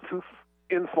being a little too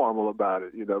informal about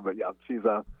it, but yeah, she's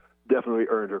definitely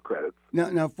earned her credits.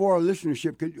 Now, for our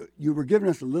listenership, you were giving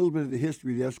us a little bit of the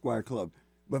history of the Esquire Club.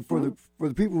 But for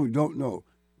the people who don't know,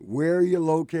 where are you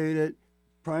located,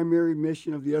 primary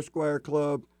mission of the Esquire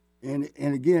Club, and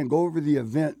again, go over the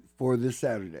event for this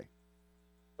Saturday.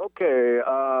 Okay,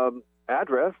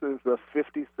 address is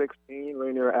 5016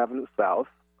 Rainier Avenue South.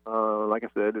 Like I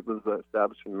said, it was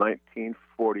established in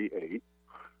 1948.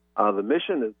 The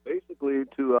mission is basically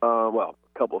to, a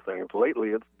couple of things. Lately,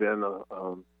 it's been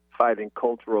fighting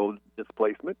cultural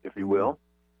displacement, if you will.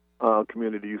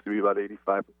 Community used to be about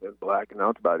 85% black, and now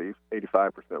it's about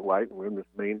 85% white, and we're just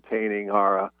maintaining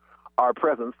our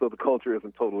presence so the culture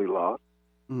isn't totally lost.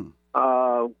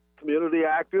 Community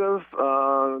active,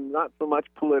 not so much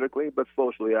politically, but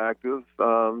socially active,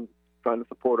 trying to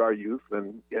support our youth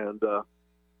and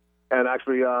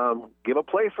actually give a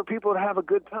place for people to have a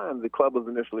good time. The club was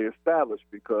initially established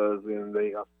because in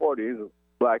the 40s,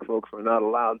 black folks were not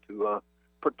allowed to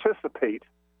participate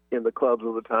in the clubs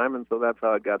of the time, and so that's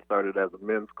how it got started as a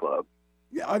men's club.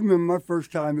 Yeah, I remember my first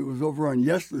time. It was over on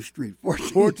Yesler Street,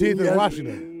 14th and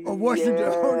Washington. Oh, Washington.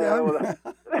 Yeah,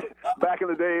 back in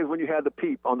the days when you had the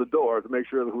peep on the door to make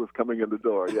sure who was coming in the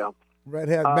door. Yeah. Red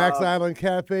Hat Max Island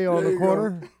Cafe on the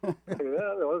corner. You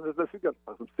got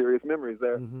some serious memories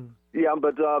there. Mm-hmm. Yeah,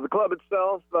 but the club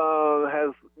itself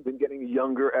has been getting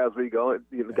younger as we go.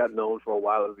 It got known for a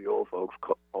while as the old folks'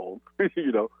 home,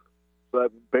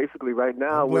 But basically, right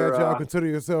now, I'm glad y'all consider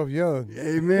yourself young.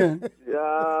 Amen.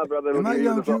 Yeah, brother. Am I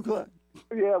young too, Clyde?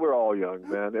 Yeah, we're all young,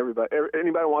 man.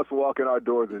 Anybody wants to walk in our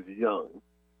doors is young.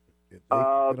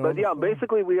 But yeah,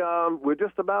 basically, we're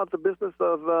just about the business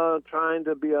of trying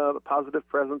to be a positive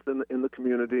presence in the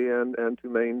community and to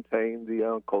maintain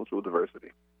the cultural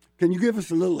diversity. Can you give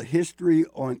us a little history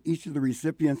on each of the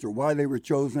recipients or why they were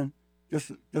chosen?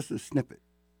 Just a snippet.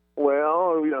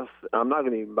 Well, I'm not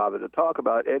going to even bother to talk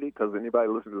about Eddie because anybody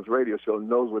listening to this radio show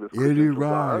knows what his Eddie credentials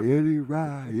are. Eddie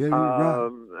Rye.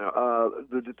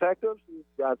 The detectives, he's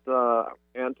got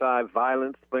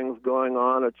anti-violence things going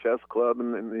on, a chess club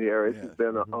in the area. Yeah. He's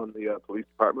been on the police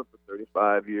department for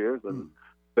 35 years and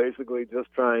basically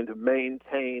just trying to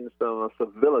maintain some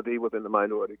civility within the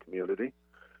minority community.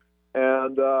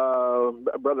 And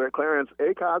Brother Clarence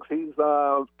Acox, he's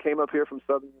came up here from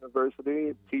Southern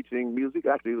University teaching music.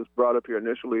 Actually, he was brought up here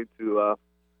initially to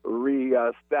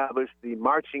reestablish the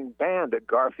marching band at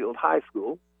Garfield High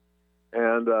School.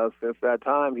 And since that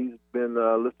time, he's been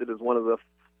listed as one of the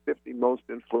 50 most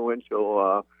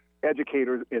influential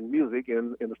educators in music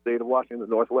in the state of Washington, the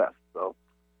Northwest. So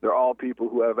they're all people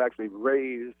who have actually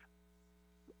raised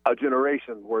a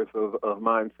generation worth of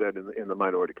mindset in the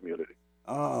minority community.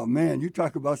 Oh, man, you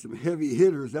talk about some heavy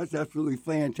hitters. That's absolutely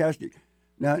fantastic.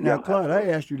 Now, Clyde, I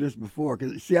asked you this before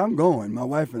because, see, I'm going, my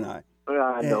wife and I.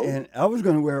 I know. And I was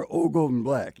going to wear old gold and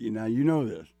black. You know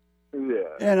this. Yeah.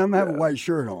 And I'm going to have a white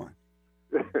shirt on.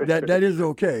 That is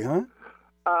okay, huh?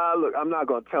 Look, I'm not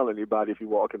going to tell anybody if you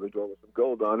walk in the door with some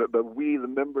gold on it, but we, the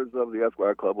members of the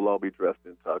Esquire Club, will all be dressed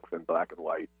in tux in black and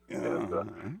white.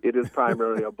 And it is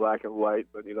primarily a black and white,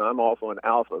 but, I'm also an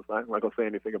alpha, so I'm not going to say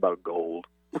anything about gold.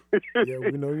 Yeah,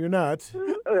 we know you're not.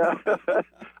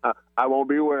 I won't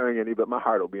be wearing any, but my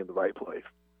heart will be in the right place.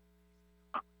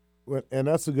 Well, and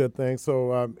that's a good thing.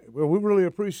 So we really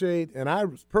appreciate, and I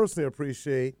personally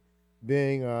appreciate,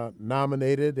 being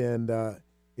nominated and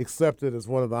accepted as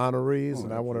one of the honorees.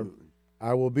 And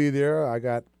I will be there. I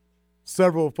got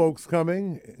several folks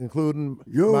coming, including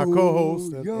my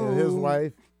co-host and his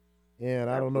wife. And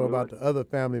I don't know about the other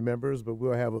family members, but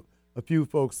we'll have a few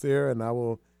folks there. And I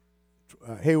will.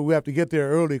 We have to get there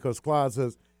early because Clyde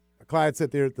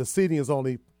said there the seating is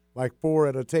only like 4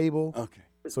 at a table. Okay.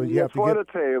 So you have to get at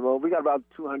a table. We got about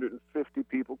 250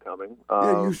 people coming.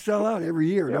 You sell out every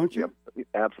year, don't you? Yep,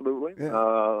 absolutely.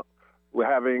 Yeah. We're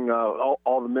having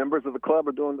all the members of the club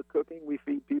are doing the cooking. We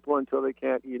feed people until they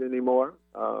can't eat anymore.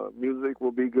 Music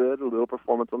will be good. A little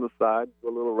performance on the side. A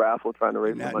little raffle trying to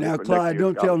raise some money. Now, for Clyde,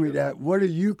 don't tell me that. What are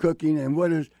you cooking, and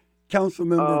what is Council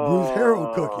Member Bruce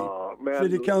Harrell cooking? Man.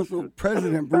 City Council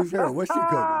President Bruce Harrell. What's he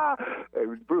cooking?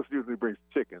 Bruce usually brings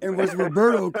chicken. And what's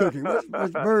Roberto cooking?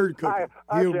 What's Bird cooking?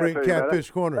 He'll bring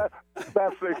Catfish Corner.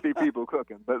 That's 60 people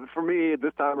cooking. But for me,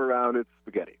 this time around, it's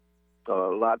spaghetti.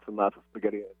 Lots and lots of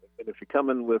spaghetti. And if you're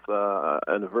coming with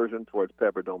an aversion towards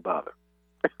pepper, don't bother.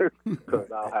 Because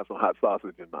I'll have some hot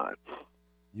sausage in mine.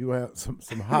 You have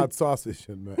some hot sausage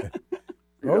in mine.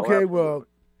 Okay, well,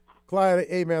 Clyde,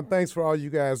 hey, man, thanks for all you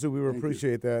guys do. We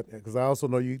appreciate that because I also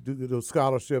know you do those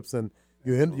scholarships and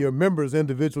your members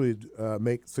individually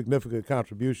make significant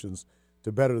contributions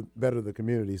to better the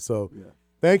community. So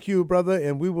thank you, brother,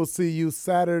 and we will see you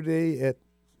Saturday at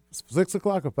 6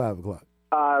 o'clock or 5 o'clock.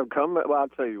 I'll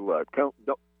tell you what.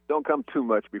 Don't come too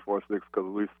much before 6 because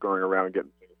we're scurrying around and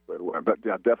getting things straight away. But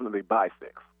definitely by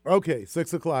 6. Okay,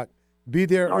 6 o'clock. Be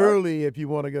there early if you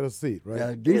want to get a seat, right?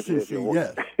 Yeah, decency,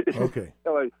 yes. Okay.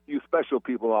 You special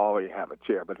people already have a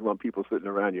chair, but when people sitting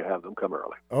around, you have them come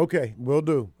early. Okay, will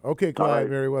do. Okay, Clyde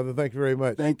Merriweather, thank you very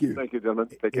much. Thank you. Thank you, gentlemen.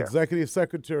 Take care. Executive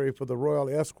Secretary for the Royal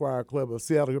Esquire Club of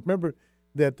Seattle. Remember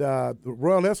that the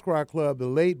Royal Esquire Club, the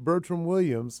late Bertram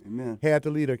Williams, had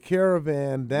to lead a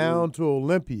caravan down to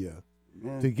Olympia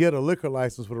to get a liquor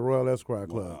license for the Royal Esquire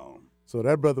Club. Wow. So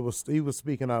that brother was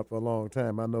speaking out for a long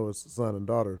time. I know his son and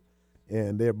daughter,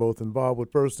 and they're both involved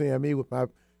with First AME with my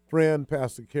friend,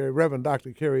 Reverend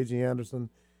Dr. Kerry G. Anderson.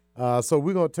 So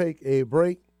we're going to take a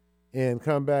break and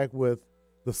come back with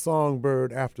the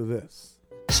Songbird after this.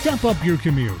 Step up your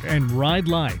commute and ride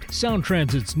light. Sound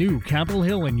Transit's new Capitol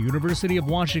Hill and University of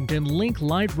Washington Link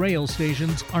Light rail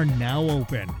stations are now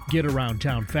open. Get around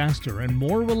town faster and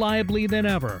more reliably than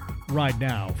ever. Ride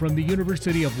now from the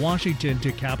University of Washington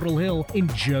to Capitol Hill in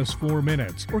just 4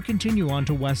 minutes, or continue on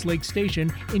to Westlake Station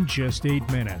in just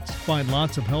 8 minutes. Find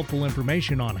lots of helpful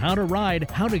information on how to ride,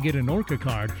 how to get an ORCA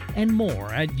card, and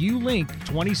more at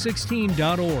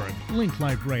ulink2016.org. Link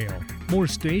Light Rail. More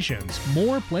stations,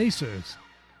 more places.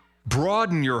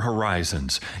 Broaden your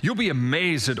horizons. You'll be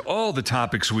amazed at all the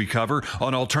topics we cover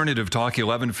on Alternative Talk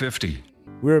 1150.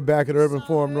 We're back at Urban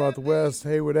Forum Northwest,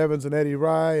 Hayward Evans and Eddie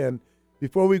Rye. And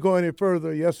before we go any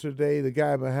further, yesterday the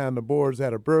guy behind the boards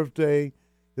had a birthday.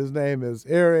 His name is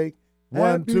Eric.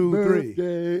 One, two, three. Happy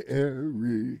birthday,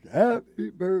 Eric.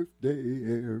 Happy birthday,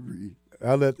 Eric.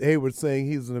 I'll let Hayward sing.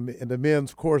 He's in the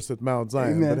men's course at Mount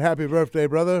Zion. Amen. But happy birthday,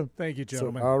 brother. Thank you,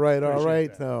 gentlemen. So, all right.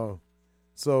 That.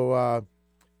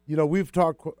 We've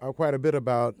talked quite a bit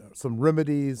about some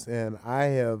remedies, and I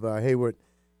have, Hayward,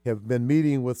 have been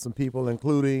meeting with some people, and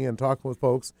talking with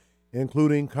folks,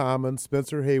 including Common,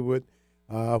 Spencer Haywood,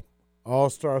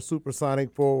 all-star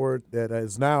supersonic forward that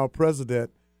is now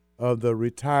president of the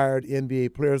Retired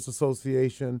NBA Players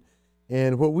Association.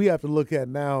 And what we have to look at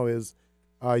now is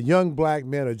young black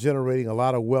men are generating a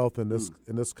lot of wealth in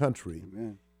this country.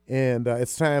 Amen. And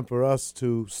it's time for us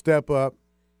to step up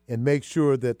and make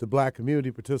sure that the black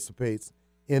community participates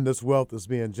in this wealth that's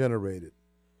being generated.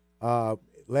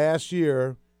 Last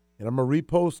year, and I'm going to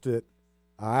repost it,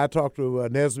 I talked to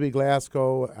Nesby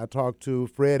Glasgow, I talked to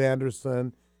Fred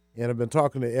Anderson, and I've been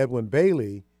talking to Edwin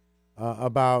Bailey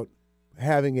about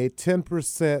having a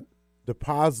 10%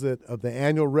 deposit of the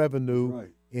annual revenue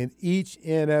in each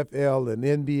NFL and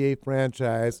NBA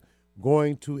franchise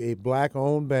going to a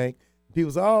black-owned bank.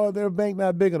 People say, oh, their bank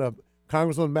not big enough.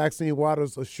 Congresswoman Maxine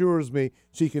Waters assures me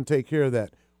she can take care of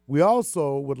that. We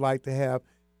also would like to have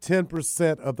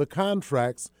 10% of the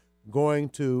contracts going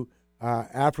to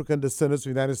African descendants of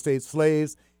United States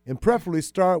slaves, and preferably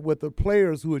start with the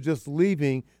players who are just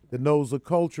leaving that knows the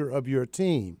culture of your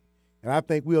team. And I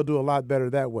think we'll do a lot better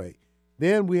that way.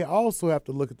 Then we also have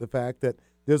to look at the fact that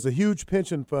there's a huge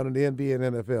pension fund in the NBA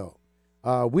and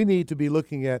NFL. We need to be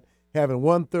looking at having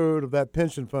 1/3 of that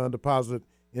pension fund deposited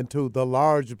into the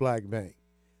large black bank.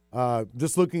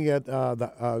 Just looking at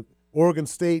the Oregon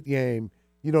State game,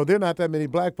 there are not that many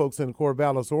black folks in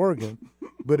Corvallis, Oregon.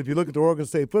 But if you look at the Oregon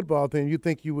State football team, you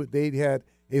think they had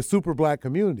a super black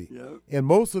community. Yep. And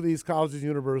most of these colleges and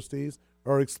universities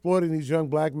are exploiting these young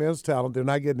black men's talent. They're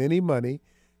not getting any money.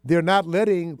 They're not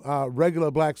letting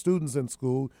regular black students in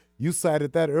school. You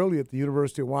cited that earlier at the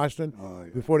University of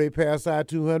Washington. Before they passed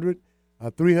I-200,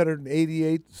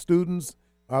 388 students,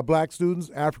 black students,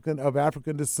 of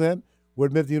African descent, were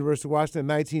admitted to the University of Washington in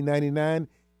 1999,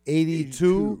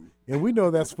 82. And we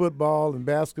know that's football and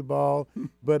basketball,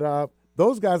 but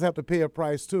those guys have to pay a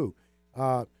price too.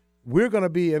 We're going to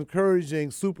be encouraging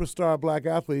superstar black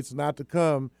athletes not to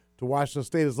come to Washington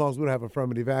State as long as we don't have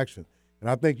affirmative action. And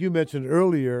I think you mentioned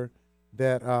earlier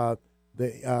that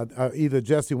either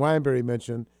Jesse Weinberry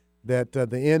mentioned that the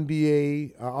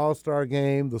NBA All-Star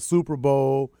Game, the Super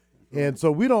Bowl, and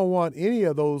so we don't want any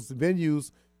of those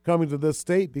venues coming to this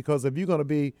state, because if you're going to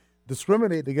be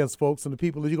discriminating against folks and the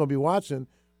people that you're going to be watching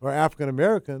are African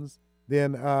Americans,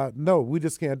 then no, we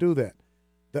just can't do that.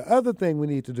 The other thing we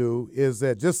need to do is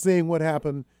that just seeing what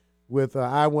happened with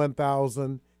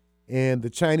I-1000 and the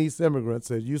Chinese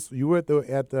immigrants, as you were at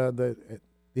the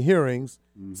hearings,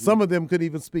 some of them couldn't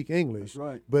even speak English. That's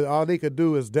right. But all they could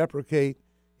do is deprecate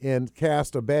and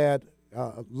cast a bad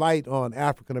light on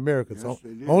African Americans. Yes,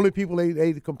 they did. Only people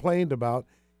they complained about.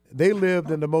 They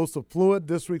lived in the most affluent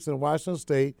districts in Washington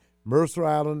State, Mercer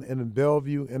Island, and in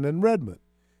Bellevue, and in Redmond.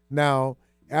 Now,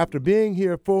 after being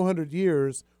here 400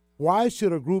 years, why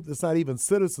should a group that's not even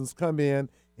citizens come in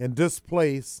and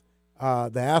displace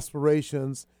the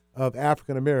aspirations of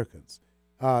African Americans?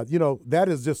 That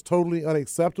is just totally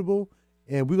unacceptable,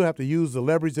 and we're going to have to use the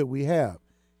leverage that we have.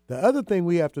 The other thing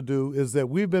we have to do is that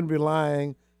we've been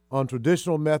relying on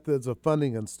traditional methods of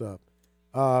funding and stuff.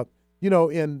 In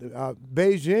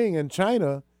Beijing and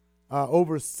China,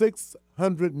 over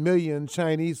 600 million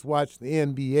Chinese watch the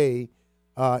NBA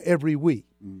every week.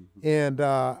 Mm-hmm. And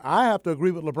I have to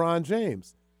agree with LeBron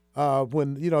James.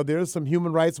 When, there's some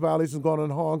human rights violations going on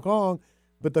in Hong Kong,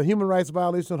 but the human rights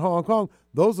violations in Hong Kong,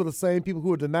 those are the same people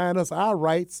who are denying us our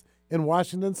rights in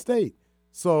Washington State.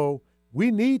 So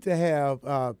we need to have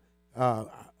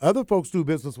other folks do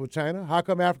business with China. How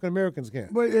come African Americans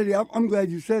can't? Well, Eddie, I'm glad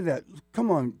you said that.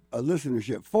 Come on,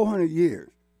 listenership. 400 years,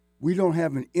 we don't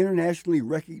have an internationally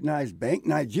recognized bank.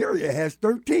 Nigeria has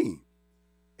 13.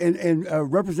 And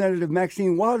Representative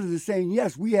Maxine Waters is saying,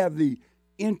 yes, we have the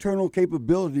internal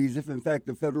capabilities if, in fact,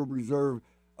 the Federal Reserve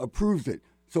approves it.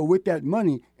 So with that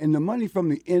money, and the money from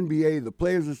the NBA, the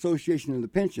Players Association, and the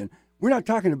pension, we're not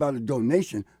talking about a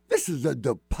donation. This is a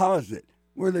deposit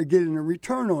where they're getting a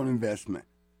return on investment.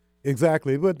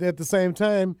 Exactly. But at the same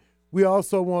time, we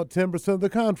also want 10% of the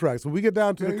contracts. When we get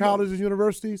down to the colleges and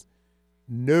universities,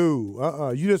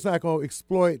 no. You're just not going to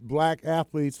exploit black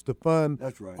athletes to fund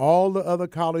all the other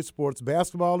college sports.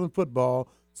 Basketball and football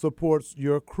supports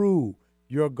your crew,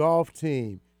 your golf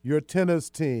team, your tennis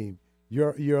team,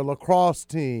 your lacrosse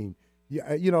team,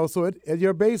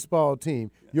 your baseball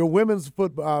team, your women's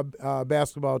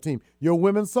basketball team, your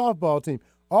women's softball team.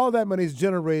 All that money is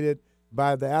generated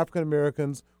by the African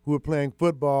Americans who are playing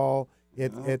football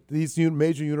at these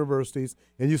major universities.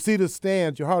 And you see the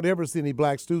stands, you hardly ever see any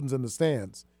black students in the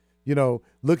stands.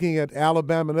 Looking at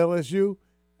Alabama and LSU,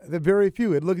 there are very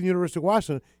few. At looking at the University of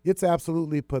Washington, it's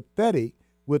absolutely pathetic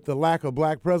with the lack of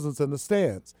black presence in the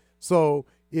stands. So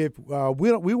if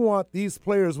we want these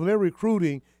players, when they're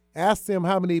recruiting, ask them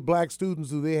how many black students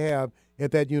do they have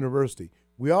at that university.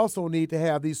 We also need to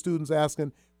have these students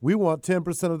asking, we want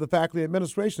 10% of the faculty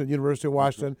administration at the University of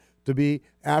Washington to be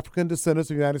African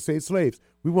descendants of United States slaves.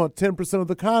 We want 10% of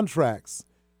the contracts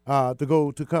to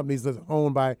go to companies that are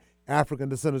owned by African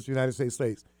descendants of United States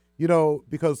slaves.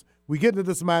 Because we get into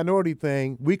this minority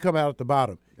thing, we come out at the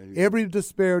bottom. Every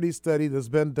disparity study that's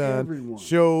been done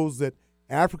shows that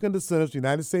African descendants of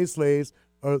United States slaves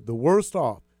are the worst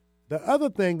off. The other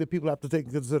thing that people have to take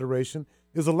into consideration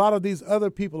is a lot of these other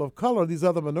people of color, these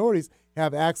other minorities,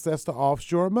 have access to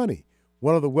offshore money.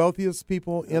 One of the wealthiest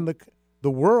people in the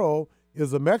world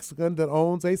is a Mexican that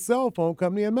owns a cell phone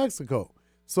company in Mexico.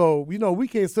 So, we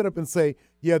can't sit up and say,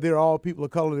 yeah, they're all people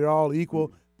of color, they're all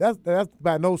equal. That's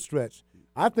by no stretch.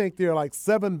 I think there are like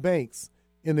 7 banks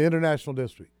in the international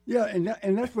district. Yeah,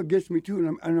 and that's what gets me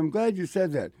too, and I'm glad you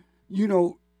said that.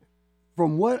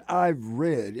 from what I've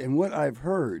read and what I've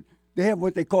heard, they have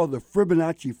what they call the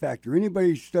Fibonacci factor. Anybody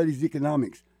who studies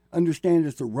economics understands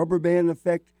it's a rubber band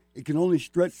effect. It can only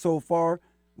stretch so far.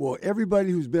 Well,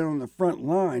 everybody who's been on the front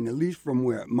line, at least from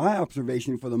where my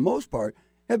observation for the most part,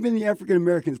 have been the African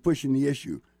Americans pushing the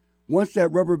issue. Once that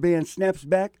rubber band snaps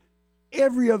back,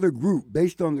 every other group,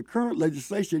 based on the current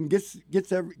legislation, gets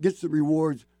the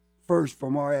rewards first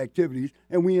from our activities,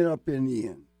 and we end up in the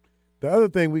end. The other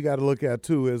thing we got to look at,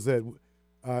 too, is that,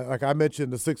 like I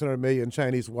mentioned, the 600 million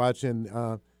Chinese watching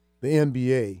the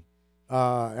NBA.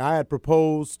 I had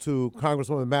proposed to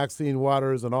Congresswoman Maxine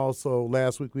Waters, and also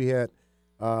last week we had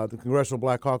the Congressional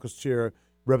Black Caucus Chair,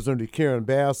 Representative Karen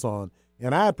Bass, on.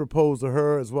 And I had proposed to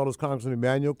her, as well as Congressman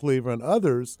Emmanuel Cleaver and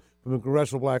others from the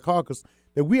Congressional Black Caucus,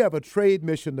 that we have a trade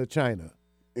mission to China.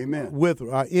 Amen. With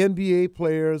NBA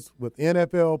players, with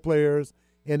NFL players,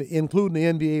 and including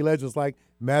the NBA legends like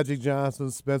Magic Johnson,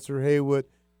 Spencer Haywood,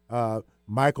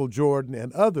 Michael Jordan,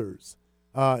 and others,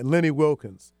 Lenny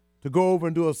Wilkins, to go over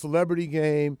and do a celebrity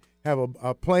game, have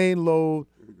a plane load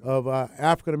of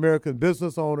African-American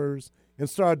business owners, and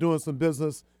start doing some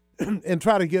business and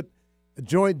try to get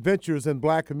joint ventures in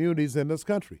black communities in this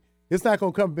country. It's not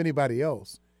going to come from anybody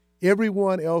else.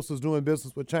 Everyone else is doing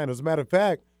business with China. As a matter of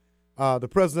fact, the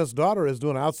president's daughter is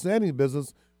doing outstanding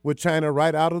business with China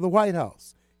right out of the White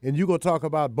House. And you go talk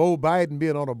about Beau Biden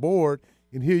being on a board,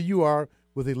 and here you are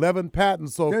with 11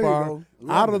 patents so far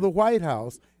out of the White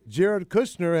House. Jared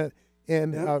Kushner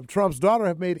and Trump's daughter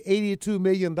have made $82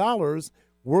 million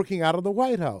working out of the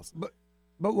White House.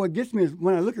 But what gets me is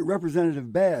when I look at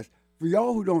Representative Bass, for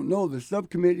y'all who don't know, the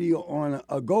subcommittee on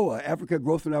AGOA, Africa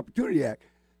Growth and Opportunity Act,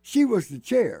 she was the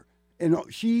chair. And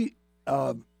she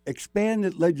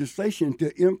expanded legislation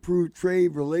to improve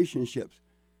trade relationships.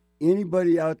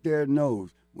 Anybody out there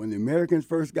knows when the Americans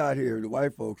first got here, the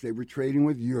white folks, they were trading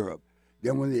with Europe.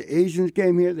 Then when the Asians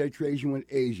came here, they traded with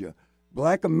Asia.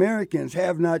 Black Americans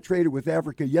have not traded with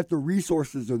Africa, yet the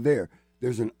resources are there.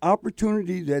 There's an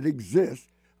opportunity that exists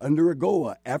under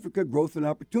AGOA, Africa Growth and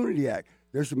Opportunity Act.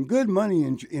 There's some good money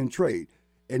in trade.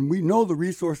 And we know the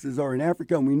resources are in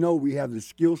Africa, and we know we have the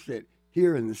skill set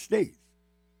here in the States.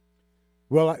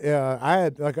 Well, I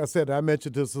had, like I said, I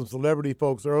mentioned to some celebrity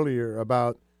folks earlier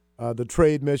about the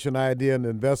trade mission idea and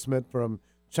investment from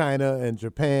China and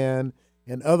Japan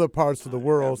and other parts of the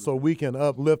world, so we can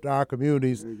uplift our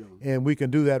communities, and we can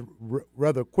do that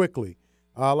rather quickly.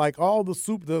 Like all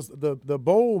the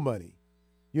bowl money,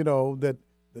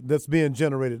 that's being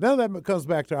generated. None of that comes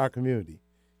back to our community.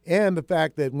 And the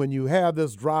fact that when you have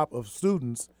this drop of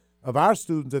our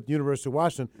students at the University of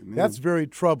Washington, that's very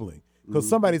troubling, because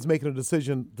somebody's making a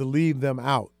decision to leave them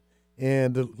out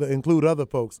and to include other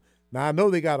folks. Now, I know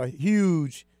they got a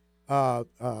huge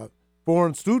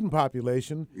foreign student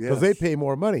population because they pay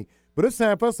more money. But it's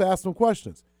time for us to ask some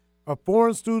questions. Are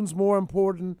foreign students more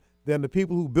important than the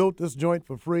people who built this joint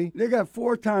for free? They got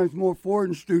 4 times more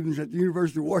foreign students at the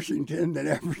University of Washington than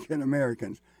African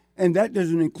Americans. And that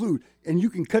doesn't include, and you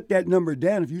can cut that number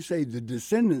down if you say the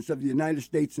descendants of the United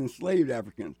States enslaved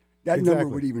Africans. That number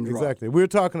would even drop. Exactly. We're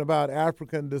talking about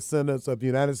African descendants of the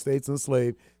United States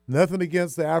enslaved. Nothing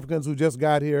against the Africans who just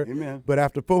got here. Amen. But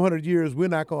after 400 years, we're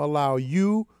not going to allow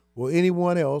you or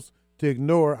anyone else to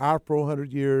ignore our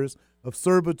 400 years of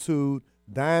servitude,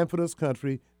 dying for this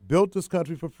country, built this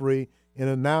country for free,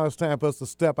 and now it's time for us to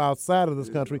step outside of this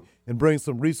country and bring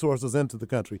some resources into the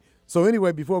country. So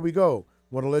anyway, before we go,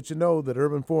 I want to let you know that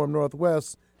Urban Forum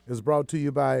Northwest is brought to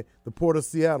you by the Port of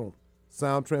Seattle,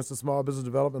 Sound Transit Small Business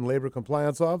Development and Labor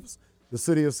Compliance Office, the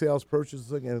City of Seattle's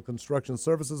Purchasing and Construction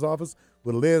Services Office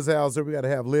with Liz Alzer. We got to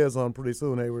have Liz on pretty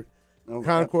soon, Hayward.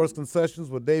 Concourse Concessions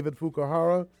with David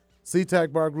Fukuhara,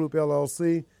 SeaTac Bar Group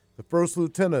LLC, the First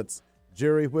Lieutenants,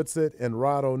 Jerry Whitsitt and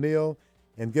Rod O'Neill,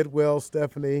 and Get Well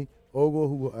Stephanie Ogle,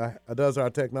 who does our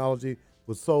technology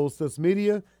with Soul Sis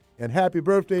Media. And happy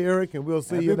birthday, Eric, and we'll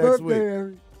see you next week. Happy birthday,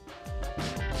 Eric.